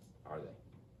rewards, are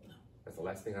they? That's the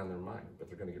last thing on their mind, but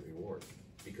they're going to get rewards.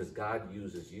 Because God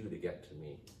uses you to get to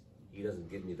me. He doesn't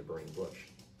give me the burning bush.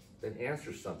 That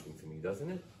answers something to me, doesn't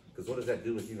it? Because what does that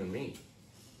do with you and me?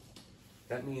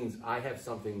 That means I have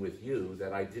something with you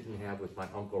that I didn't have with my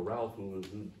Uncle Ralph,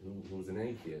 who's an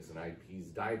atheist, and he's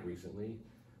died recently.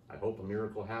 I hope a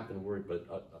miracle happened,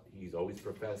 but he's always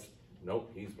professed,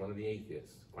 nope, he's one of the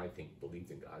atheists. I think believes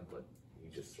in God, but he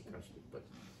just suppressed it. But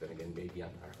then again, maybe I'm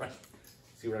not right.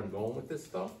 See where I'm going with this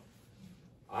stuff?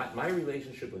 My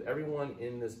relationship with everyone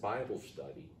in this Bible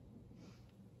study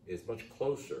is much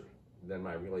closer than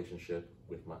my relationship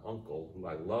with my uncle, who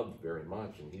I loved very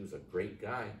much, and he was a great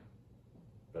guy.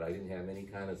 But I didn't have any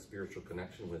kind of spiritual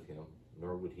connection with him,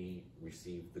 nor would he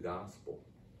receive the gospel.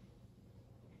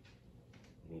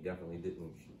 And he definitely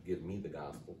didn't give me the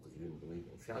gospel because he didn't believe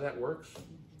it. See how that works?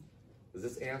 Does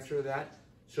this answer that?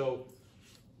 So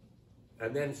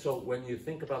when you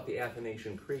think about the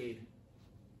Athanasian Creed,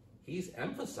 he's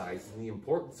emphasizing the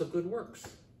importance of good works.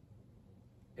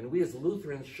 And we as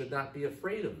Lutherans should not be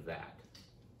afraid of that.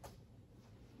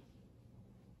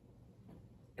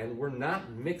 And we're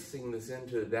not mixing this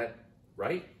into that,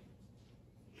 right?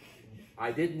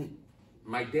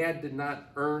 My dad did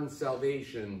not earn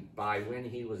salvation by when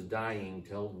he was dying,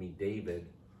 told me, David,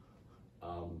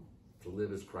 to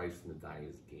live as Christ and to die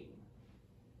as gain.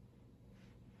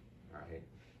 All right?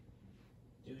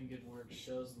 Doing good work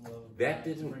shows the love of That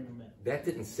God to bring them in. That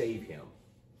didn't save him.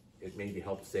 It maybe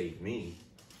helped save me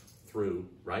through,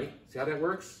 right? See how that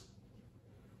works?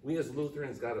 We as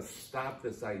Lutherans got to stop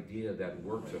this idea that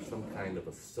works are some kind of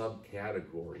a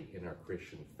subcategory in our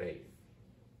Christian faith.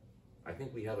 I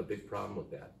think we have a big problem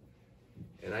with that.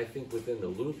 And I think within the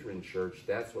Lutheran Church,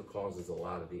 that's what causes a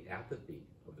lot of the apathy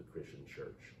of the Christian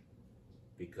church.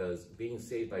 Because being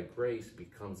saved by grace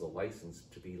becomes a license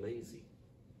to be lazy.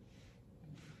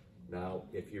 Now,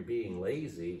 if you're being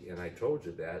lazy, and I told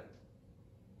you that,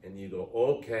 and you go,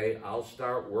 okay, I'll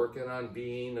start working on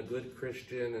being a good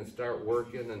Christian and start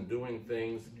working and doing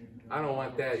things. I don't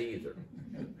want that either.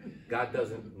 God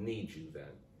doesn't need you then.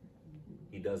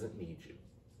 He doesn't need you.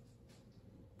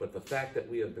 But the fact that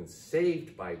we have been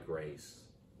saved by grace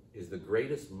is the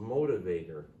greatest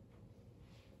motivator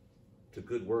to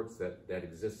good works that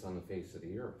exists on the face of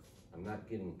the earth. I'm not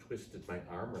getting twisted my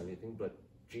arm or anything, but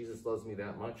Jesus loves me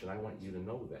that much, and I want you to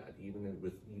know that, even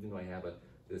though I have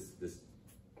this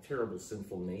terrible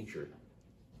sinful nature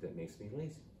that makes me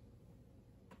lazy.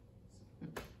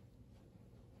 Does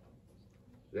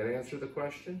that answer the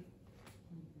question?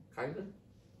 Kind of?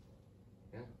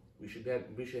 Yeah. We should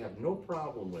have no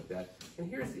problem with that. And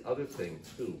here's the other thing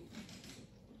too.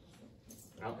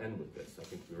 I'll end with this. I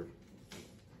think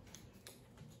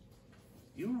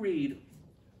you read.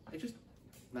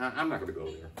 I'm not going to go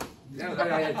there.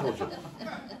 I told you.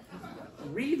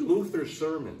 Read Luther's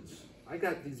sermons. I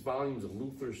got these volumes of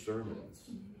Luther's sermons.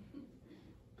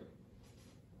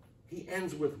 He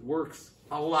ends with works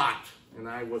a lot, and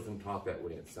I wasn't taught that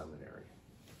way in seminary.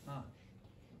 Huh.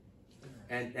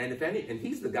 And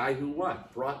he's the guy who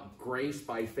what? Brought grace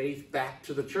by faith back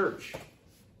to the church.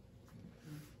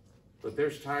 But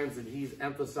there's times that he's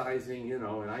emphasizing, you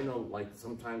know, and I know, like,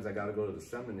 sometimes I got to go to the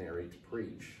seminary to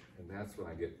preach, and that's when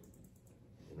I get,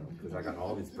 you know, because I got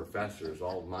all these professors,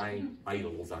 all my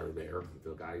idols are there,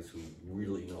 the guys who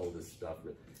really know this stuff,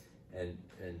 and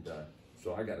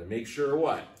so I got to make sure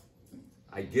what?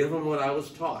 I give them what I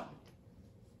was taught.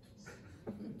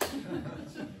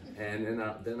 And then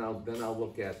I'll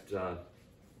look at,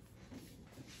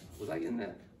 was I in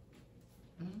that?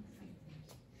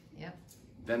 Yep.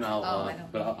 Then I'll, I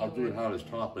don't but think I'll you do it were. how it is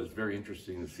taught, but it's very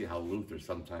interesting to see how Luther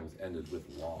sometimes ended with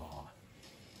law,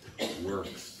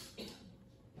 works. Isn't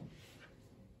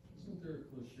there a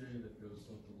cliche that goes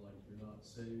something like, you're not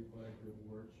saved by good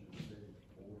works, you're saved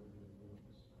for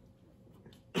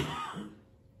good works?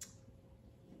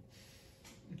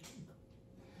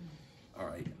 All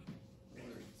right.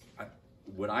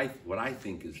 What I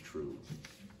think is true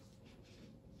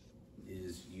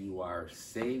is you are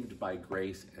saved by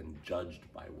grace and judged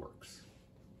by works.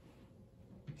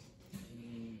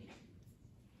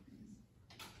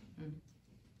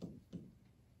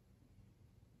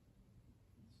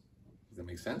 Does that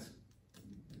make sense?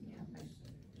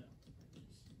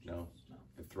 No?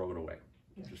 Then throw it away.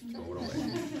 Just throw it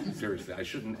away. Seriously, I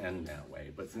shouldn't end that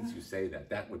way, but since you say that,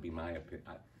 that would be my opinion.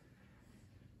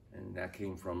 And that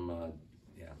came from,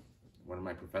 one of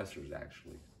my professors,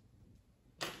 actually.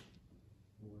 Or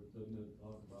doesn't it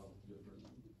talk about different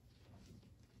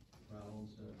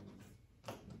balance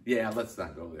and Yeah, let's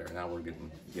not go there. Now we're getting,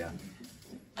 yeah.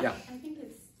 I think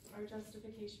it's our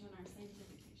justification and our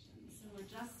sanctification. So we're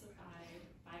justified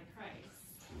by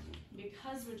Christ.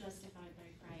 Because we're justified by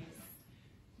Christ,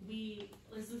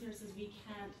 as Luther says, we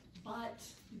can't but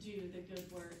do the good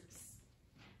works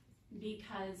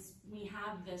because we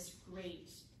have this great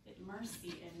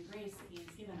mercy and grace that he has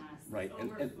given us. Right, and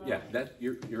yeah, that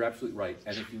you're absolutely right.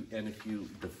 And if you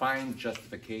define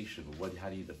justification, how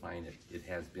do you define it? It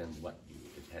has been what?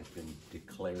 It has been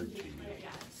declared to you. Yeah.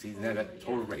 See, that's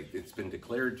totally right. It's been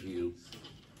declared to you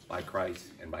by Christ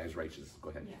and by his righteousness. Go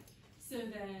ahead. Yeah. So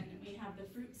then we have the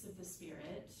fruits of the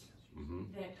Spirit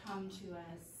that come to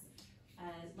us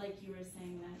as, like you were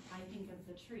saying, that I think of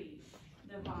the tree.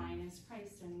 The vine is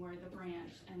Christ and we're the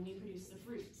branch, and we produce the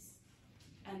fruits.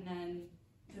 And then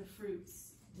the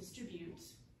fruits distribute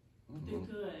the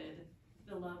good,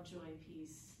 the love, joy,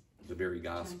 peace, The very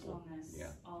gospel.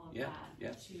 gentleness, all of Yeah.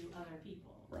 that to other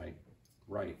people. Right.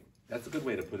 That's a good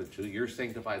way to put it too. Your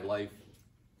sanctified life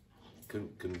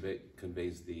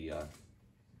conveys the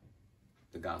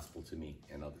gospel to me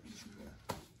and others.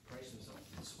 Yeah. Christ himself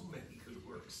did so many good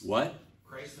works. What?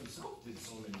 Christ himself did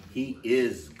so many good He works.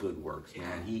 is good works,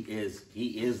 man. He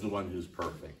is the one who's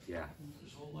perfect. Yeah.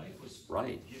 His whole life was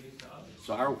Right. giving to others.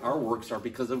 So our works are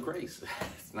because of grace.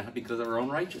 It's not because of our own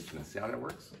righteousness. See how that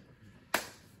works?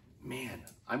 Man,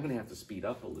 I'm going to have to speed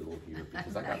up a little here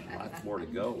because I got lots more to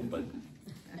go. But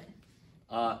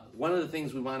one of the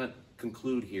things we want to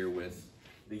conclude here with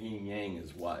the yin yang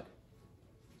is what?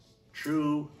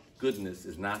 True goodness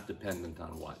is not dependent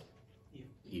on what?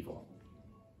 Evil.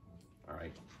 All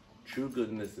right? True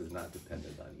goodness is not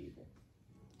dependent on evil.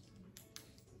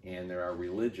 And there are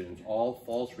religions, all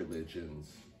false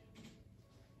religions,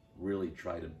 really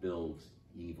try to build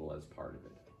evil as part of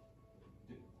it.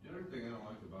 The other thing I don't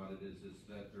like about it is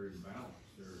that they're in balance.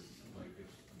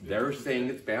 They're saying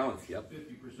it's balanced, yep.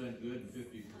 50% good and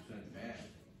 50% bad.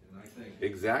 And I think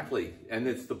Exactly. And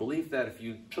it's the belief that if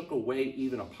you took away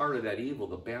even a part of that evil,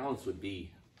 the balance would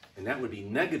be, and that would be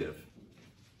negative.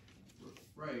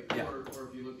 right. Yeah. Or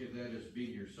if you look at that as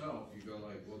being yourself, you go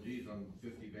like, well, geez, I'm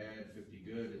 50 bad, 50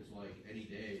 good. It's like any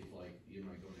day, it's like, am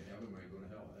I going to heaven? Am I going to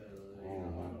hell? I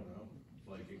don't know. It's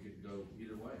like it could go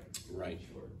either way. Right.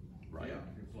 Right. Yeah.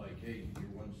 It's like, hey,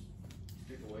 you're one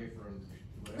stick away from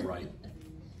whatever. Right.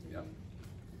 Yep.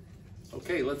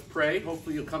 Okay, let's pray.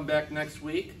 Hopefully you'll come back next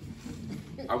week.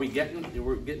 We're getting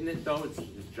it though. It's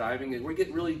jiving. We're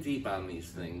getting really deep on these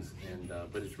things, and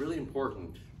but it's really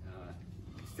important.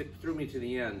 Stick through me to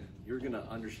the end. You're going to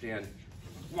understand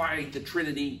why the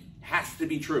Trinity has to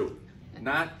be true.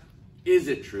 Not is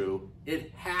it true?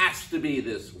 It has to be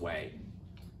this way.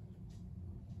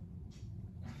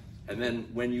 And then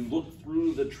when you look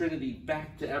through the Trinity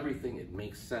back to everything, it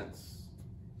makes sense.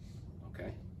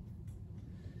 Okay?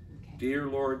 Dear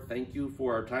Lord, thank you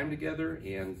for our time together,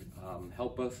 and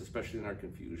help us, especially in our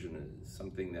confusion.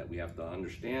 Something that we have to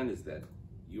understand is that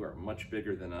you are much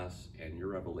bigger than us, and your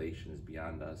revelation is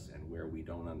beyond us, and where we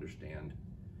don't understand,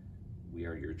 we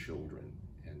are your children.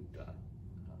 And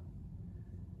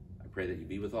I pray that you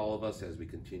be with all of us as we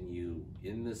continue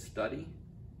in this study,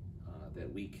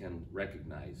 that we can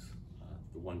recognize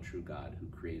the one true God who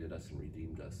created us and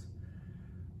redeemed us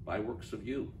by by works of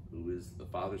you, who is the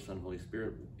Father, Son, Holy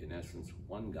Spirit, in essence,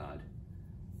 one God,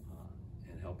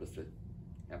 and help us to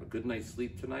have a good night's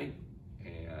sleep tonight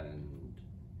and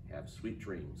have sweet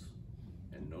dreams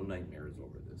and no nightmares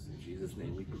over this. In Jesus'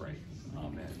 name we pray.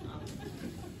 Amen.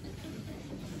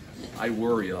 I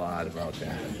worry a lot about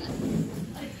that.